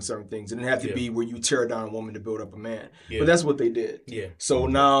of doing certain things. It didn't have to be where you tear down a woman to build up a man. But that's what they did. Yeah. So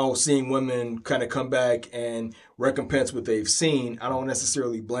now seeing women kind of come back and recompense what they've seen, I don't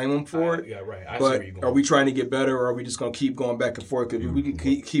necessarily blame them for it. Yeah, right. But are we trying to get better, or are we just going to keep going back and forth? Because we can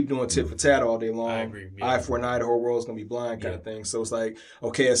keep doing tit for tat all day long. I agree. Eye for an eye, the whole world's going to be blind kind of thing. So it's like,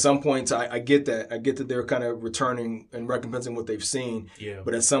 okay, at some point, I get that. I get that they're kind of returning and recompensing what they've seen. Yeah.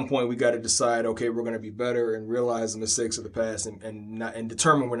 But at some point, we got to decide, okay, we're going to be better and realize the mistakes of the past and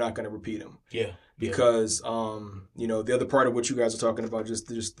determine we're not going to repeat them. Yeah. Because, the other part of what you guys are talking about, just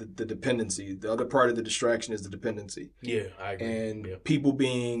the dependency. The other part of the distraction is the dependency. Yeah, I agree. And people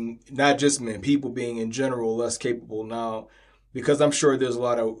being, not just men, people being in general less capable now, because I'm sure there's a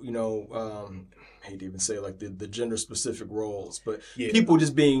lot of, I hate to even say like the gender specific roles, but people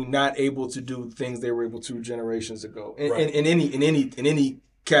just being not able to do things they were able to generations ago in any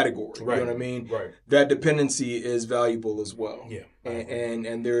category. You know what I mean? Right. That dependency is valuable as well. Yeah.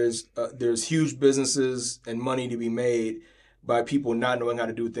 And there's huge businesses and money to be made by people not knowing how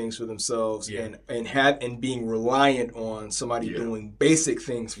to do things for themselves and being reliant on somebody doing basic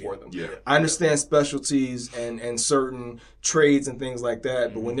things for them. Yeah. I understand specialties and certain trades and things like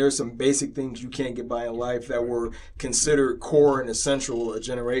that, but when there's some basic things you can't get by in life that were considered core and essential a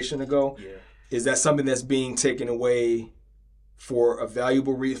generation ago, is that something that's being taken away for a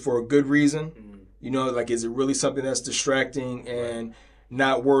valuable for a good reason? Is it really something that's distracting and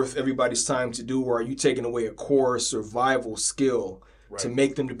not worth everybody's time to do, or are you taking away a core survival skill to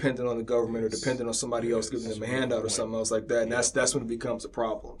make them dependent on the government or dependent on somebody else giving them a handout or something else like that? And that's when it becomes a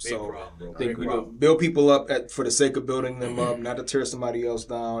problem. I think build people up for the sake of building them up, not to tear somebody else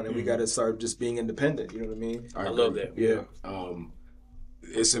down, and we got to start just being independent. You know what I mean? I love that. Yeah.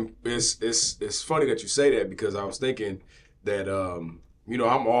 It's funny that you say that, because I was thinking that I'm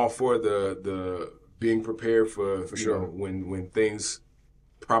all for the being prepared for sure when things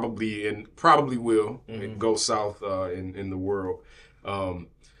probably will go south in the world.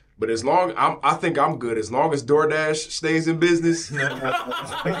 But I think I'm good as long as DoorDash stays in business. That's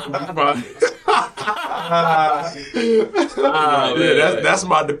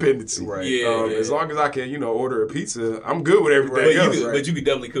my dependency. Right. As long as I can, order a pizza, I'm good with everything else. But you can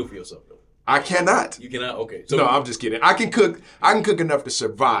definitely cook for yourself, though. I cannot. You cannot? Okay. No, I'm just kidding. I can cook enough to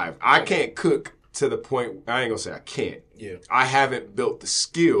survive. I can't cook to the point, I ain't gonna say I can't. Yeah. I haven't built the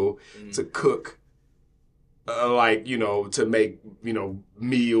skill to cook, to make,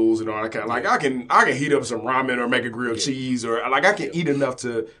 meals and all that kind of, like, I can heat up some ramen or make a grilled cheese, or like I can eat enough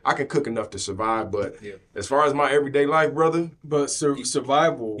I can cook enough to survive. But as far as my everyday life, brother. But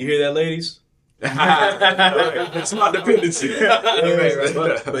survival. You hear that, ladies? That's my dependency.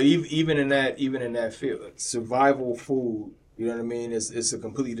 But even in that field, survival food, you know what I mean? It's a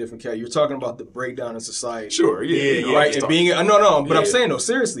completely different category. You're talking about the breakdown of society. Sure, yeah. Right, and being but I'm saying though,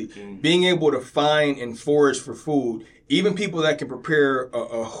 seriously, being able to find and forage for food, even people that can prepare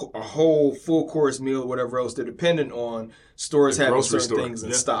a whole full course meal, whatever else, they're dependent on stores having certain things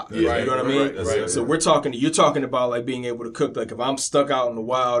in stock. Right? You know what I mean? Right. So you're talking about like being able to cook. Like if I'm stuck out in the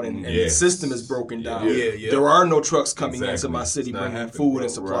wild and the system is broken down, there are no trucks coming into my city bringing food and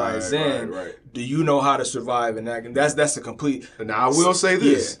supplies in. Right. Do you know how to survive in that? And that's a complete. Now I will say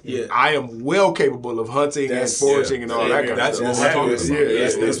this: I am well capable of hunting and foraging and all that kind of stuff. That's what we're talking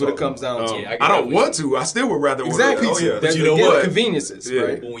about. That's what it comes down to. I don't want to. I still would rather order pizza. But you know what? Conveniences,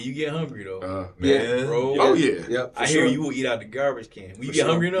 right? But when you get hungry though, bro. Oh yeah. I hear you will eat out the garbage can. When you get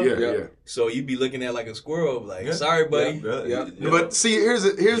hungry enough, so you be looking at like a squirrel, like, sorry, buddy. But see, here's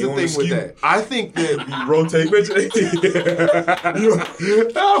the thing with that. I think that you rotate with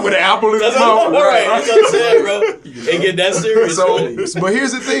an apple in his mouth. Right, that's what I'm saying, bro. It get that serious. But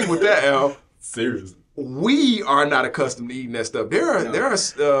here's the thing with that, Al. Seriously. We are not accustomed to eating that stuff. There are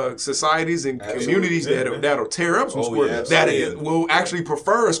societies and communities that'll tear up some squirrels that will actually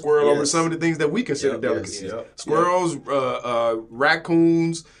prefer a squirrel over some of the things that we consider delicacies. Squirrels,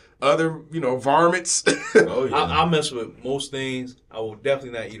 raccoons, other varmints. I mess with most things. I will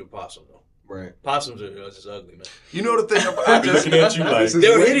definitely not eat a possum though. Right. Possums are just ugly, man. You know the thing about looking at you like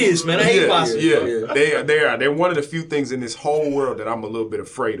they're hideous, man. I hate possums. They are. They're one of the few things in this whole world that I'm a little bit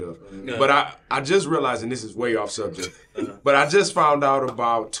afraid of. But I just realized, and this is way off subject, but I just found out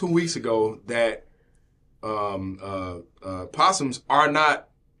about 2 weeks ago that possums are not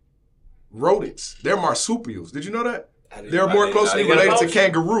rodents. They're marsupials. Did you know that? They're more closely related to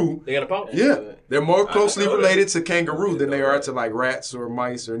kangaroo. They got a pouch? Yeah. They're more closely related to kangaroo than they are to like rats or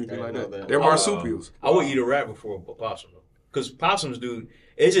mice or anything like that. They're marsupials. I would eat a rat before a possum, though. Because possums, dude,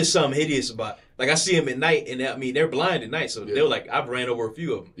 it's just something hideous about. Like, I see them at night, and I mean, they're blind at night, so they're like, I've ran over a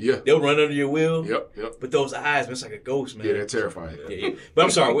few of them. Yeah. They'll run under your wheel. Yep. But those eyes, man, it's like a ghost, man. Yeah, they're terrifying. Yeah. But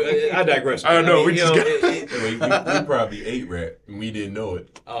I'm sorry, I digress. I know, we probably ate rat, and we didn't know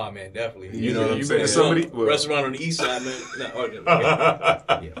it. Oh, man, definitely. You know what I'm saying? Somebody restaurant on the east side, man.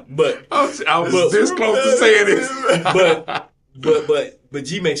 But I was this close to saying this. But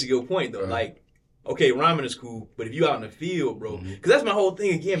G makes a good point, though. Like, okay, rhyming is cool, but if you out in the field, bro, because that's my whole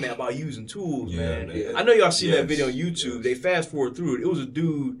thing again, man, about using tools, man. I know y'all seen that video on YouTube. They fast forward through it. It was a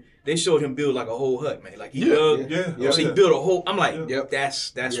dude. They showed him build like a whole hut, man. Like he dug. So he built a whole. I'm like,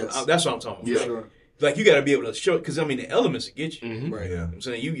 that's what I'm talking about. Yeah, sure. Like you got to be able to show, because I mean the elements will get you. Right. Yeah. I'm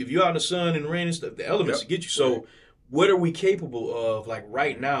saying if you're out in the sun and rain and stuff, the elements will get you. So what are we capable of, like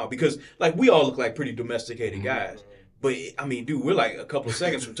right now? Because like we all look like pretty domesticated guys. But, I mean, dude, we're like a couple of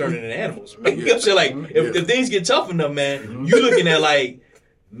seconds from turning into animals. You know what I'm saying? Like, if things get tough enough, man, you're looking at like,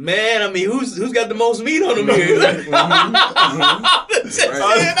 man, I mean, who's got the most meat on them here?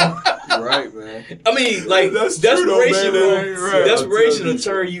 Right, man. I mean, like, desperation will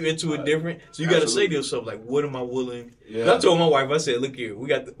turn you into a different. So you got to say to yourself, like, what am I willing? I told my wife, I said, look here, we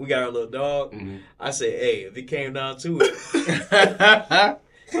got our little dog. I said, hey, if it came down to it, I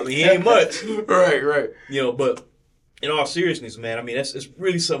mean, he ain't much. Right. You know, but in all seriousness, man, I mean, it's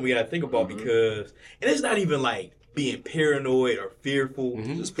really something we got to think about because, and it's not even like being paranoid or fearful.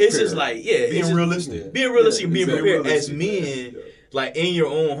 It's just like, being realistic. Being realistic and being prepared as men, like in your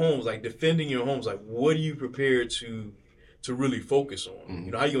own homes, like defending your homes. Like, what are you prepared to really focus on?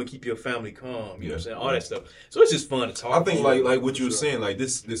 You know, how you going to keep your family calm? You know what I'm saying? All that stuff. So it's just fun to talk I think like what you were saying, like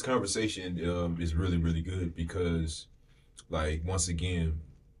this conversation is really, really good because, like, once again,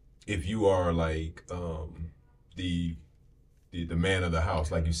 if you are like the man of the house,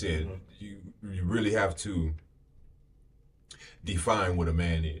 like you said, you really have to define what a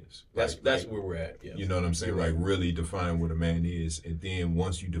man is. That's where we're at. Yeah. You know what I'm saying? Like really define what a man is, and then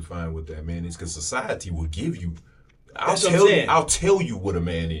once you define what that man is, because society will give you. I'll tell you what a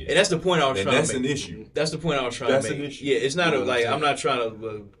man is, and that's the point I was trying to make. That's an issue. That's the point I was trying to make. That's an issue. Yeah, it's not like I'm not trying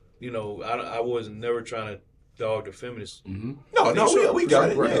to. I was never trying to dog the feminists. No, we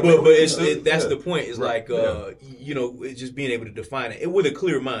got it. Right. Yeah. But that's the point. It's like it's just being able to define it with a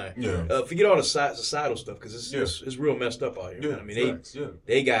clear mind. Yeah. Forget all the societal stuff because it's real messed up out here. Man. I mean,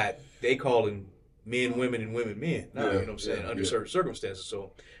 they calling men women and women men. Now, you know what I'm saying? Under certain circumstances,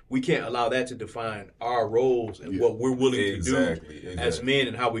 so we can't allow that to define our roles and what we're willing to do as men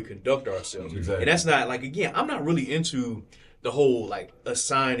and how we conduct ourselves. Exactly. And that's not like, again, I'm not really into the whole like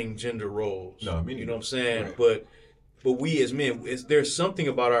assigning gender roles. No, I mean, you know what I'm saying? Right. But we as men, there's something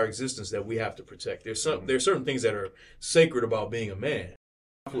about our existence that we have to protect. There's certain things that are sacred about being a man.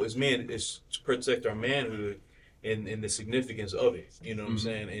 As men, is to protect our manhood and the significance of it. You know what I'm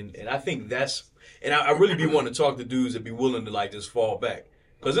saying? And I think that's, and I really be wanting to talk to dudes that be willing to like just fall back.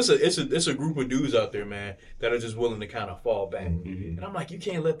 Because it's a group of dudes out there, man, that are just willing to kind of fall back. And I'm like, you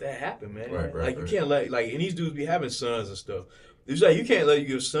can't let that happen, man. Right. You can't let, like, and these dudes be having sons and stuff. It's like, you can't let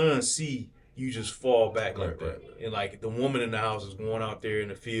your son see you just fall back like that. And, like, the woman in the house is going out there in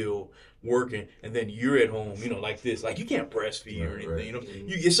the field working, and then you're at home, you know, like this. Like, you can't breastfeed or anything, you know.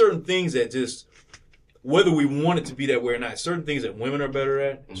 You get certain things that just, whether we want it to be that way or not, certain things that women are better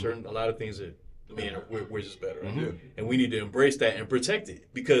at, a lot of things that men we're just better at. And we need to embrace that and protect it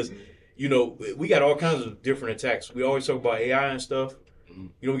because, you know, we got all kinds of different attacks. We always talk about AI and stuff. You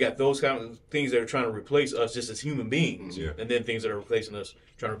know, we got those kind of things that are trying to replace us just as human beings, and then things that are replacing us,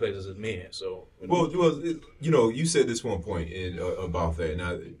 trying to replace us as men. So, well, you know, you said this one point about that,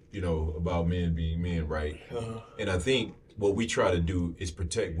 and about men being men, right? And I think what we try to do is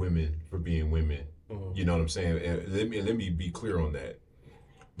protect women for being women. You know what I'm saying? And let me be clear on that.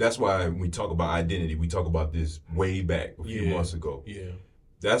 That's why when we talk about identity, we talk about this way back a few months ago. Yeah.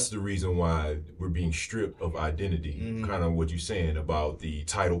 That's the reason why we're being stripped of identity, kind of what you're saying about the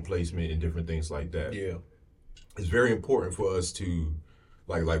title placement and different things like that. Yeah. It's very important for us to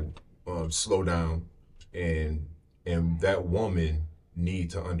slow down and that woman need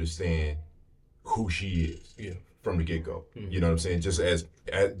to understand who she is from the get-go. You know what I'm saying? Just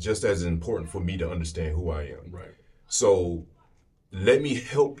as important for me to understand who I am. Right. So let me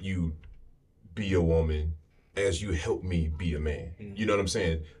help you be a woman as you help me be a man. You know what I'm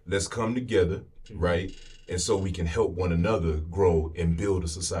saying? Let's come together, right? And so we can help one another grow and build a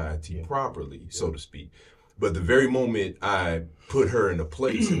society properly, so to speak. But the very moment I put her in a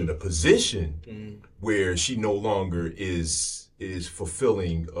place and in a position where she no longer is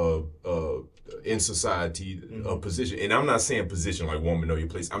fulfilling in society a position, and I'm not saying position like woman know your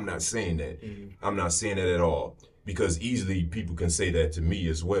place. I'm not saying that. I'm not saying that at all. Because easily people can say that to me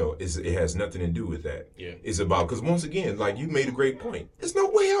as well. It has nothing to do with that. Yeah. It's about, because once again, like you made a great point. There's no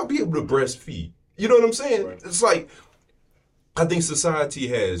way I'll be able to breastfeed. You know what I'm saying? Right. It's like, I think society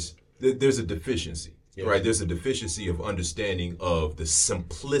there's a deficiency, right? There's a deficiency of understanding of the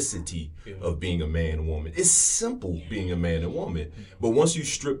simplicity of being a man and woman. It's simple being a man and woman. But once you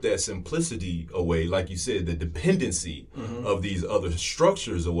strip that simplicity away, like you said, the dependency of these other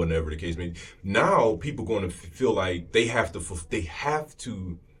structures or whatever the case may be, now people going to feel like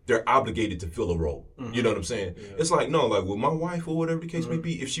they're obligated to fill a role. You know what I'm saying? Yeah. It's like, no, like with my wife or whatever the case may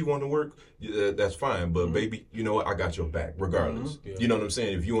be, if she want to work, that's fine. But baby, you know what? I got your back regardless. Yeah. You know what I'm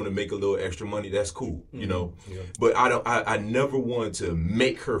saying? If you want to make a little extra money, that's cool, you know? Yeah. But I never want to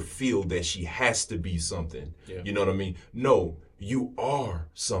make her feel that she has to be something. Yeah. You know what I mean? No, you are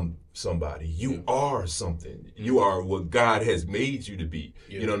somebody. You are something. You are what God has made you to be.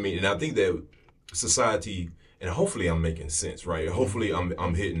 Yeah. You know what I mean? And I think that society, and hopefully I'm making sense, right? Hopefully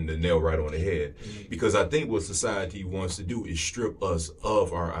I'm hitting the nail right on the head. Because I think what society wants to do is strip us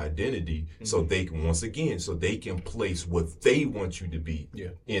of our identity so they can place what they want you to be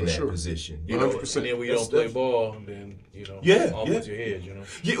in that position. You know, 100%. And then we don't play ball, and then, off with your head, you know?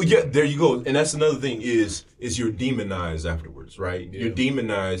 Yeah, there you go. And that's another thing is you're demonized afterwards, right? Yeah. You're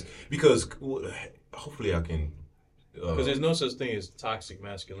demonized because hopefully I can... Because there's no such thing as toxic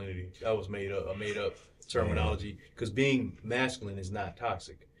masculinity. That was made up terminology, because being masculine is not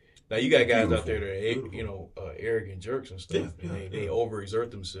toxic. Now you got guys out there that are arrogant jerks and stuff, and they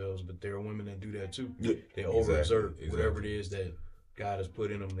overexert themselves, but there are women that do that too. Yeah, they overexert whatever it is that God has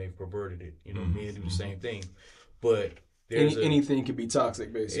put in them. They've perverted it. Men do the same thing, but anything can be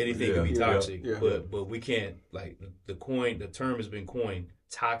toxic. Basically, anything can be toxic. Yeah. But we can't, like, the term has been coined,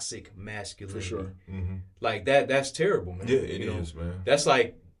 toxic masculinity. For sure. Like that. That's terrible, man. Yeah, it is, man.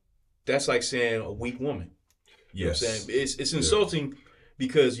 That's like saying a weak woman. Yes. You know what I'm saying? It's insulting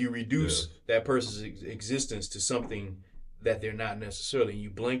because you reduce that person's existence to something that they're not necessarily.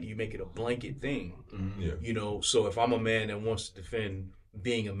 You make it a blanket thing. So if I'm a man that wants to defend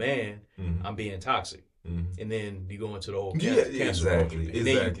being a man, I'm being toxic. And then you go into the whole cancel argument.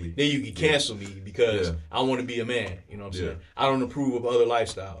 Then you can cancel me because I want to be a man. You know what I'm saying? I don't approve of other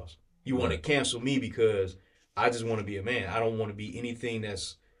lifestyles. You want to cancel me because I just want to be a man. I don't want to be anything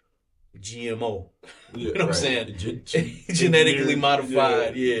that's GMO. You know what I'm saying? Genetically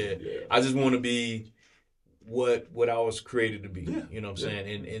modified. Yeah. I just want to be what I was created to be. You know what I'm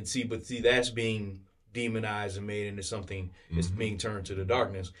saying? And see that's being demonized and made into something that's being turned to the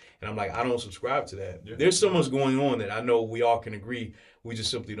darkness. And I'm like, I don't subscribe to that. Yeah. There's so much going on that I know we all can agree we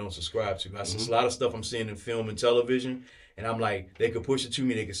just simply don't subscribe to. There's a lot of stuff I'm seeing in film and television, and I'm like, they could push it to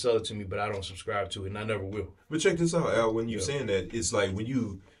me, they could sell it to me, but I don't subscribe to it, and I never will. But check this out, Al. When you're saying that, it's like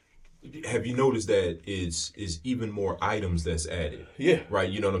have you noticed that is even more items that's added? Yeah. Right?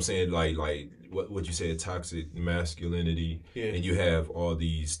 You know what I'm saying? Like what you said, toxic masculinity. Yeah. And you have all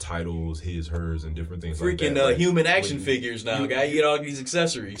these titles, his, hers, and different things like that. Freaking human action figures now, guy. You get all these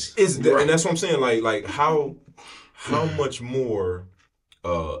accessories. And that's what I'm saying. Like how much more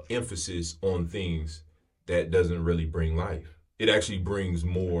emphasis on things that doesn't really bring life. It actually brings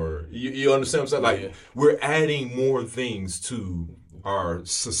more. You understand what I'm saying? Like we're adding more things to our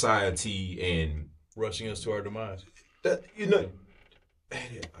society and rushing us to our demise. That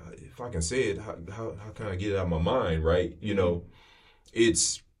if I can say it, how can I get it out of my mind? Right?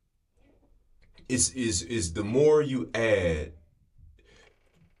 It's the more you add.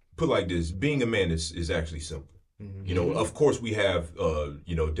 Put like this: being a man is actually simple. Of course we have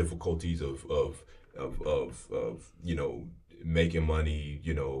difficulties of making money,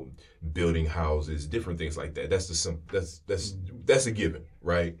 building houses, different things like that. That's a given,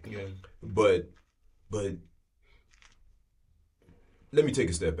 right? Yeah. But let me take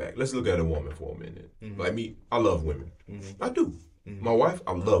a step back. Let's look at a woman for a minute. Like me, I love women. I do. My wife,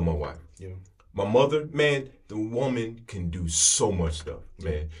 I love my wife. Yeah. My mother, man, the woman can do so much stuff,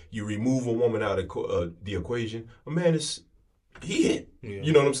 man. You remove a woman out of the equation, a man he hit. Yeah.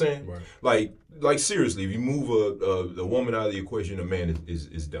 You know what I'm saying? Right. Like seriously, if you move a woman out of the equation, a man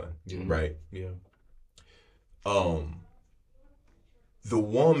is done. Yeah. Right? Yeah. The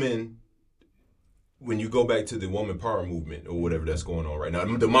woman, when you go back to the woman power movement or whatever that's going on right now,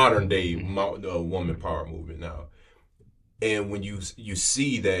 the modern day woman power movement now, and when you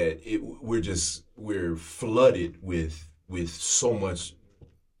see that we're flooded with so much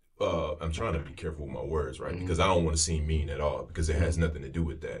I'm trying to be careful with my words, right? Because I don't want to seem mean at all, because it has nothing to do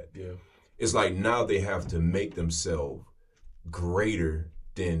with that. Yeah. It's like now they have to make themselves greater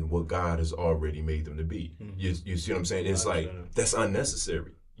than what God has already made them to be. You see what I'm saying? It's like, that's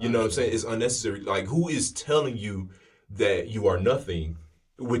unnecessary. You know what I'm saying? It's unnecessary. Like, who is telling you that you are nothing,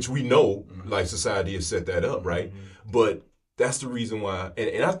 which we know, like, society has set that up, right? But that's the reason why,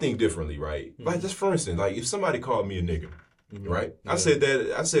 and I think differently, right? Like, just for instance, like, if somebody called me a nigger, right? I said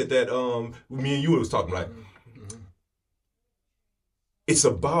that, me and you was talking, like, it's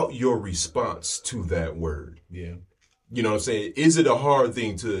about your response to that word. Yeah. You know what I'm saying? Is it a hard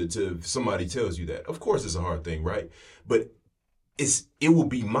thing to somebody tells you that? Of course it's a hard thing, right? But it will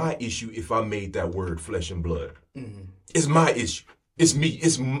be my issue if I made that word flesh and blood. It's my issue. It's me.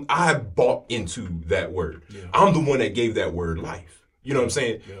 I bought into that word. Yeah. I'm the one that gave that word life. You know what I'm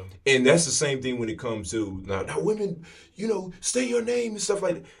saying? Yeah. And that's the same thing when it comes to now women, say your name and stuff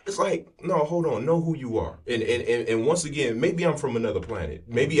like that. It's like, no, hold on, know who you are. And once again, maybe I'm from another planet.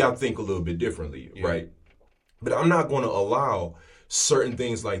 Maybe I think a little bit differently, right? But I'm not going to allow certain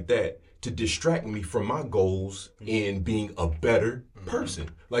things like that to distract me from my goals in being a better person.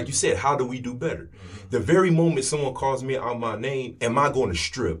 Like you said, how do we do better? The very moment someone calls me out my name, am I going to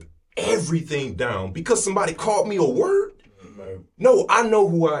strip everything down because somebody called me a word? No, I know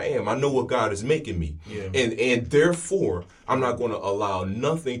who I am. I know what God is making me. Yeah. And therefore, I'm not going to allow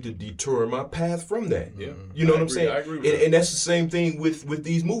nothing to deter my path from that. Yeah. You know what I'm saying? I agree with that. And that's the same thing with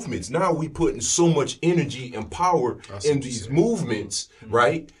these movements. Now we putting so much energy and power in these movements,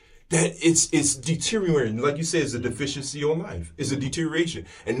 right? That it's deteriorating. Like you said, it's a deficiency on life. It's a deterioration.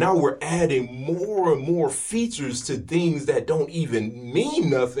 And now we're adding more and more features to things that don't even mean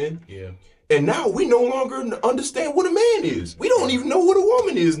nothing. Yeah. And now we no longer understand what a man is. We don't even know what a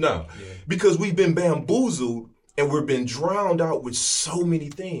woman is now. Yeah. Because we've been bamboozled and we've been drowned out with so many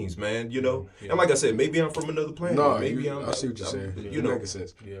things, man, Yeah. And like I said, maybe I'm from another planet. No, maybe I see what you're saying. You making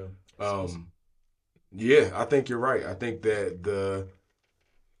sense. Yeah. Yeah, I think you're right. I think that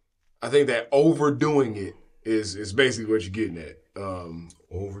overdoing it is basically what you're getting at.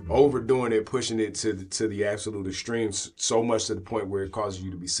 Overdoing it, pushing it to the absolute extremes, so much to the point where it causes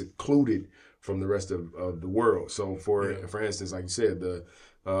you to be secluded from the rest of the world. So, for instance, like you said, the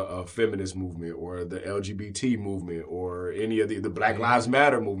feminist movement or the LGBT movement or any of the Black Lives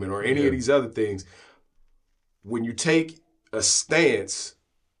Matter movement or any of these other things, when you take a stance,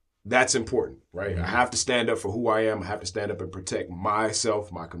 that's important, right? I have to stand up for who I am. I have to stand up and protect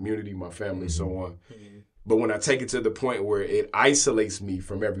myself, my community, my family, so on. But when I take it to the point where it isolates me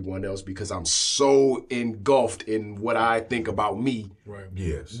from everyone else because I'm so engulfed in what I think about me, right?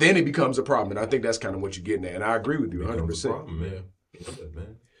 Yes. Then it becomes a problem. And I think that's kind of what you're getting at. And I agree with you 100%. Problem, man. Yeah,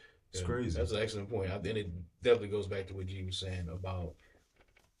 man. It's crazy. That's an excellent point. And it definitely goes back to what G was saying about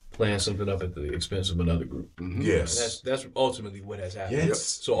playing something up at the expense of another group. Yes. That's ultimately what has happened. Yes.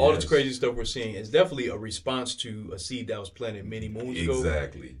 So all this crazy stuff we're seeing is definitely a response to a seed that was planted many moons ago.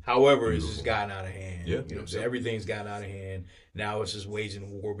 Exactly. However, it's just gotten out of hand. Yeah. So everything's gotten out of hand. Now it's just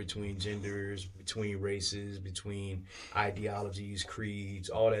waging war between genders, between races, between ideologies, creeds,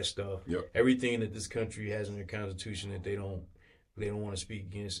 all that stuff. Yep. Everything that this country has in their constitution that they don't want to speak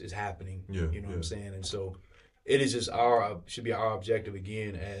against is happening. Yeah. You know what I'm saying? And so it is just should be our objective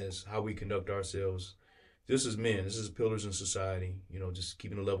again as how we conduct ourselves. This is men. This is pillars in society. Just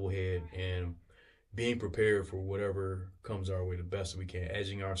keeping a level head and being prepared for whatever comes our way the best that we can.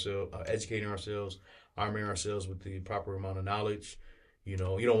 Educating ourselves, arming ourselves with the proper amount of knowledge. You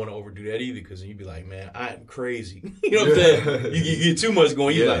don't want to overdo that either because then you'd be like, man, I'm crazy. You know what I'm saying? You get too much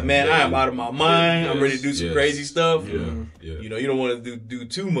going. You're like, man, I am out of my mind. I'm ready to do some crazy stuff. Yeah. You don't want to do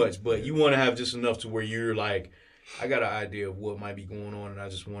too much, but you want to have just enough to where you're like, I got an idea of what might be going on, and I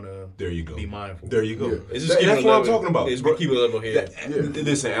just want to be mindful. There you go. Yeah. That's what I'm talking about. It's keep a level head.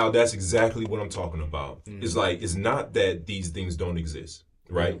 Listen, Al, that's exactly what I'm talking about. It's like, it's not that these things don't exist,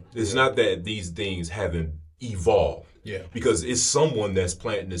 right? It's not that these things haven't evolved. Yeah. Because it's someone that's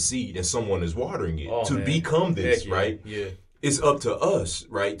planting the seed and someone is watering it become this, right? Yeah. It's up to us,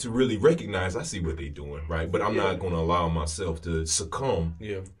 right, to really recognize, I see what they're doing, right? But I'm not going to allow myself to succumb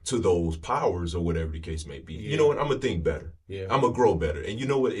to those powers or whatever the case may be. You know what? I'm going to think better. Yeah. I'm going to grow better. And you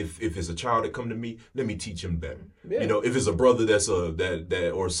know what? If it's a child that come to me, let me teach him better. Yeah. If it's a brother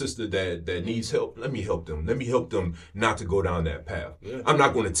or a sister that needs help, let me help them. Let me help them not to go down that path. Yeah. I'm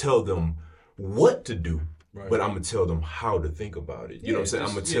not going to tell them what to do. Right. But I'm going to tell them how to think about it. You know what I'm saying?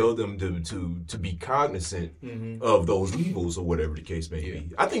 I'm going to tell them to be cognizant of those evils or whatever the case may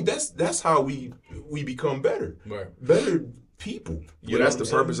be. I think that's how we become better. Right. Better people. Well, that's the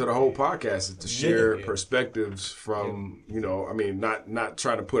purpose of the whole podcast, is to share perspectives from, not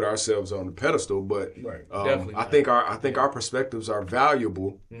trying to put ourselves on the pedestal, but I think our perspectives are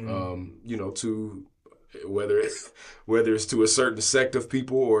valuable, to whether it's to a certain sect of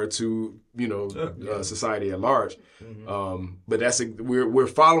people or to society at large. But we're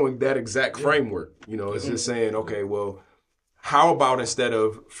following that exact framework. It's just saying, okay, well, how about instead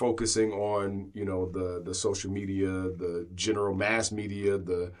of focusing on, the social media, the general mass media,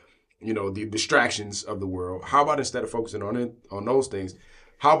 the distractions of the world, how about instead of focusing on those things,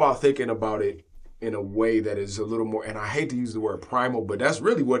 how about thinking about it in a way that is a little more, and I hate to use the word primal, but that's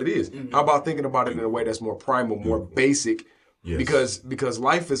really what it is. How about thinking about it in a way that's more primal, more basic, because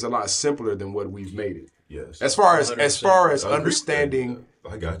life is a lot simpler than what we've made it. Yes. As far as understanding,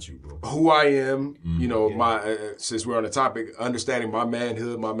 I got you, bro. Who I am, my since we're on the topic, understanding my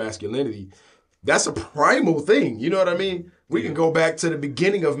manhood, my masculinity, that's a primal thing. You know what I mean? We can go back to the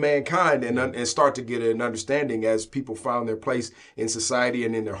beginning of mankind and start to get an understanding as people found their place in society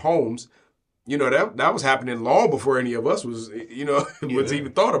and in their homes. That was happening long before any of us was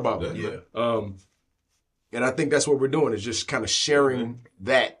even thought about. And I think that's what we're doing, is just kind of sharing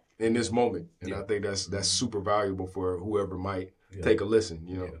that in this moment. And I think that's super valuable for whoever might take a listen,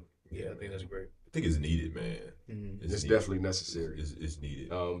 I think that's great. I think it's needed, man. It's definitely necessary. It's needed.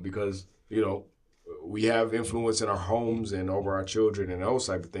 Because, we have influence in our homes and over our children and those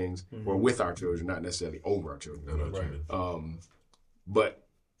type of things, or with our children, not necessarily over our children. But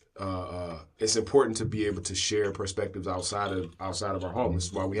it's important to be able to share perspectives outside of our home. This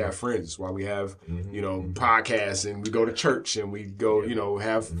is why we have friends. This is why we have podcasts, and we go to church, and we go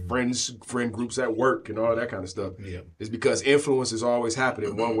have friend groups at work and all that kind of stuff. It's because influence is always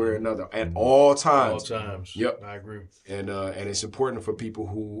happening one way or another at all times. All times. Yep, I agree. And it's important for people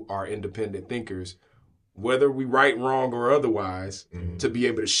who are independent thinkers, whether we right, wrong, or otherwise, to be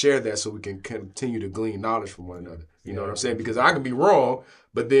able to share that so we can continue to glean knowledge from one another. You know what I'm saying? Because I can be wrong,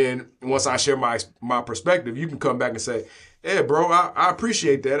 but then once I share my perspective, you can come back and say, hey, bro, I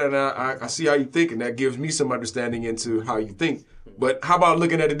appreciate that, and I see how you think, and that gives me some understanding into how you think. But how about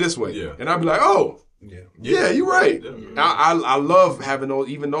looking at it this way? And I'll be like, oh, yeah, you're right. I love having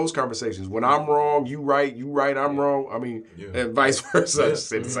those conversations. When I'm wrong, you right, I'm wrong. I mean, and vice versa.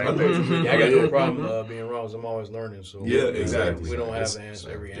 Say the same thing. I got no problem being wrong, because I'm always learning. So exactly. We don't have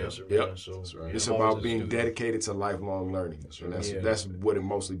every answer. So that's right. It's about being dedicated to lifelong learning. And that's what it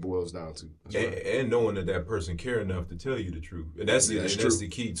mostly boils down to. And knowing that person care enough to tell you the truth. And that's the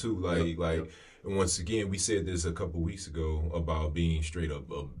key too. Like. And once again, we said this a couple weeks ago about being straight up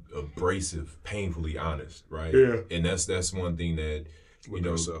abrasive, painfully honest, right? Yeah. And that's one thing that with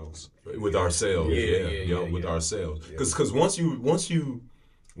ourselves, with ourselves. Because once you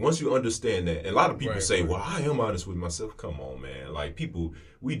understand that, and a lot of people say, "Well, I am honest with myself." Come on, man! Like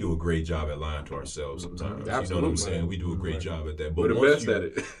we do a great job at lying to ourselves sometimes. Absolutely. You know what I'm saying? We do a great job at that. But we're the best at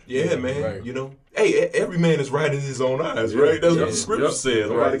it. Yeah, man. Right. Hey, every man is right in his own eyes, right? That's what the scripture says.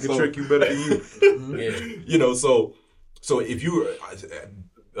 Nobody can trick you better than you. So if you're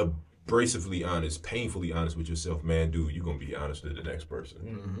abrasively honest, painfully honest with yourself, man, dude, you're gonna be honest with the next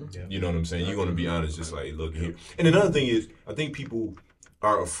person. You know what I'm saying? You're gonna be honest, just like, look here. And another thing is, I think people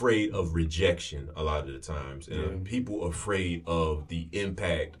are afraid of rejection a lot of the times, and people afraid of the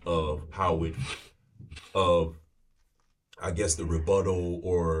impact of I guess the rebuttal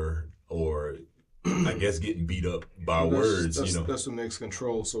or I guess getting beat up by words. That's what makes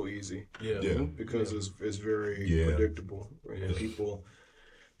control so easy. Because it's very predictable, right? And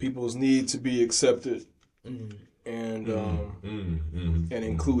people's need to be accepted and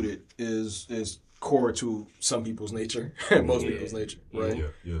included is core to some people's nature, most people's nature, right?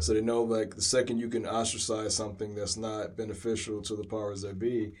 So they know, like, the second you can ostracize something that's not beneficial to the powers that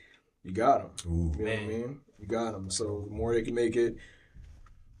be, you got them. You know what I mean? You got them. So the more they can make it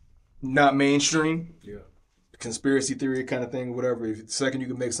not mainstream, conspiracy theory kind of thing, whatever. If the second you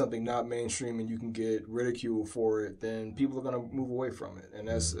can make something not mainstream and you can get ridiculed for it, then people are gonna move away from it, and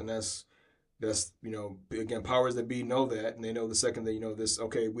that's again, powers that be know that, and they know the second that this,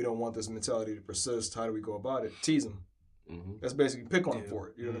 okay, we don't want this mentality to persist. How do we go about it? Tease them. That's basically pick on them for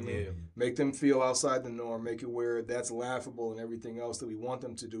it. You know what I mean? Make them feel outside the norm. Make it where that's laughable, and everything else that we want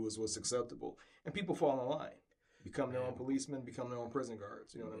them to do is what's acceptable. And people fall in line. Become their own policemen, become their own prison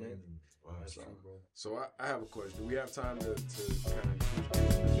guards. You know what I mean? Wow, so I have a question. Do we have time to kind of...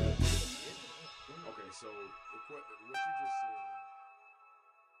 Okay, so what you just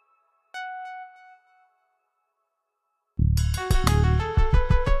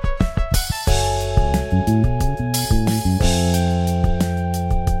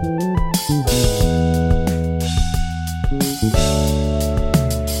said...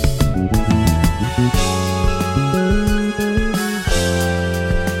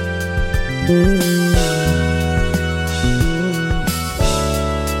 Mm-hmm.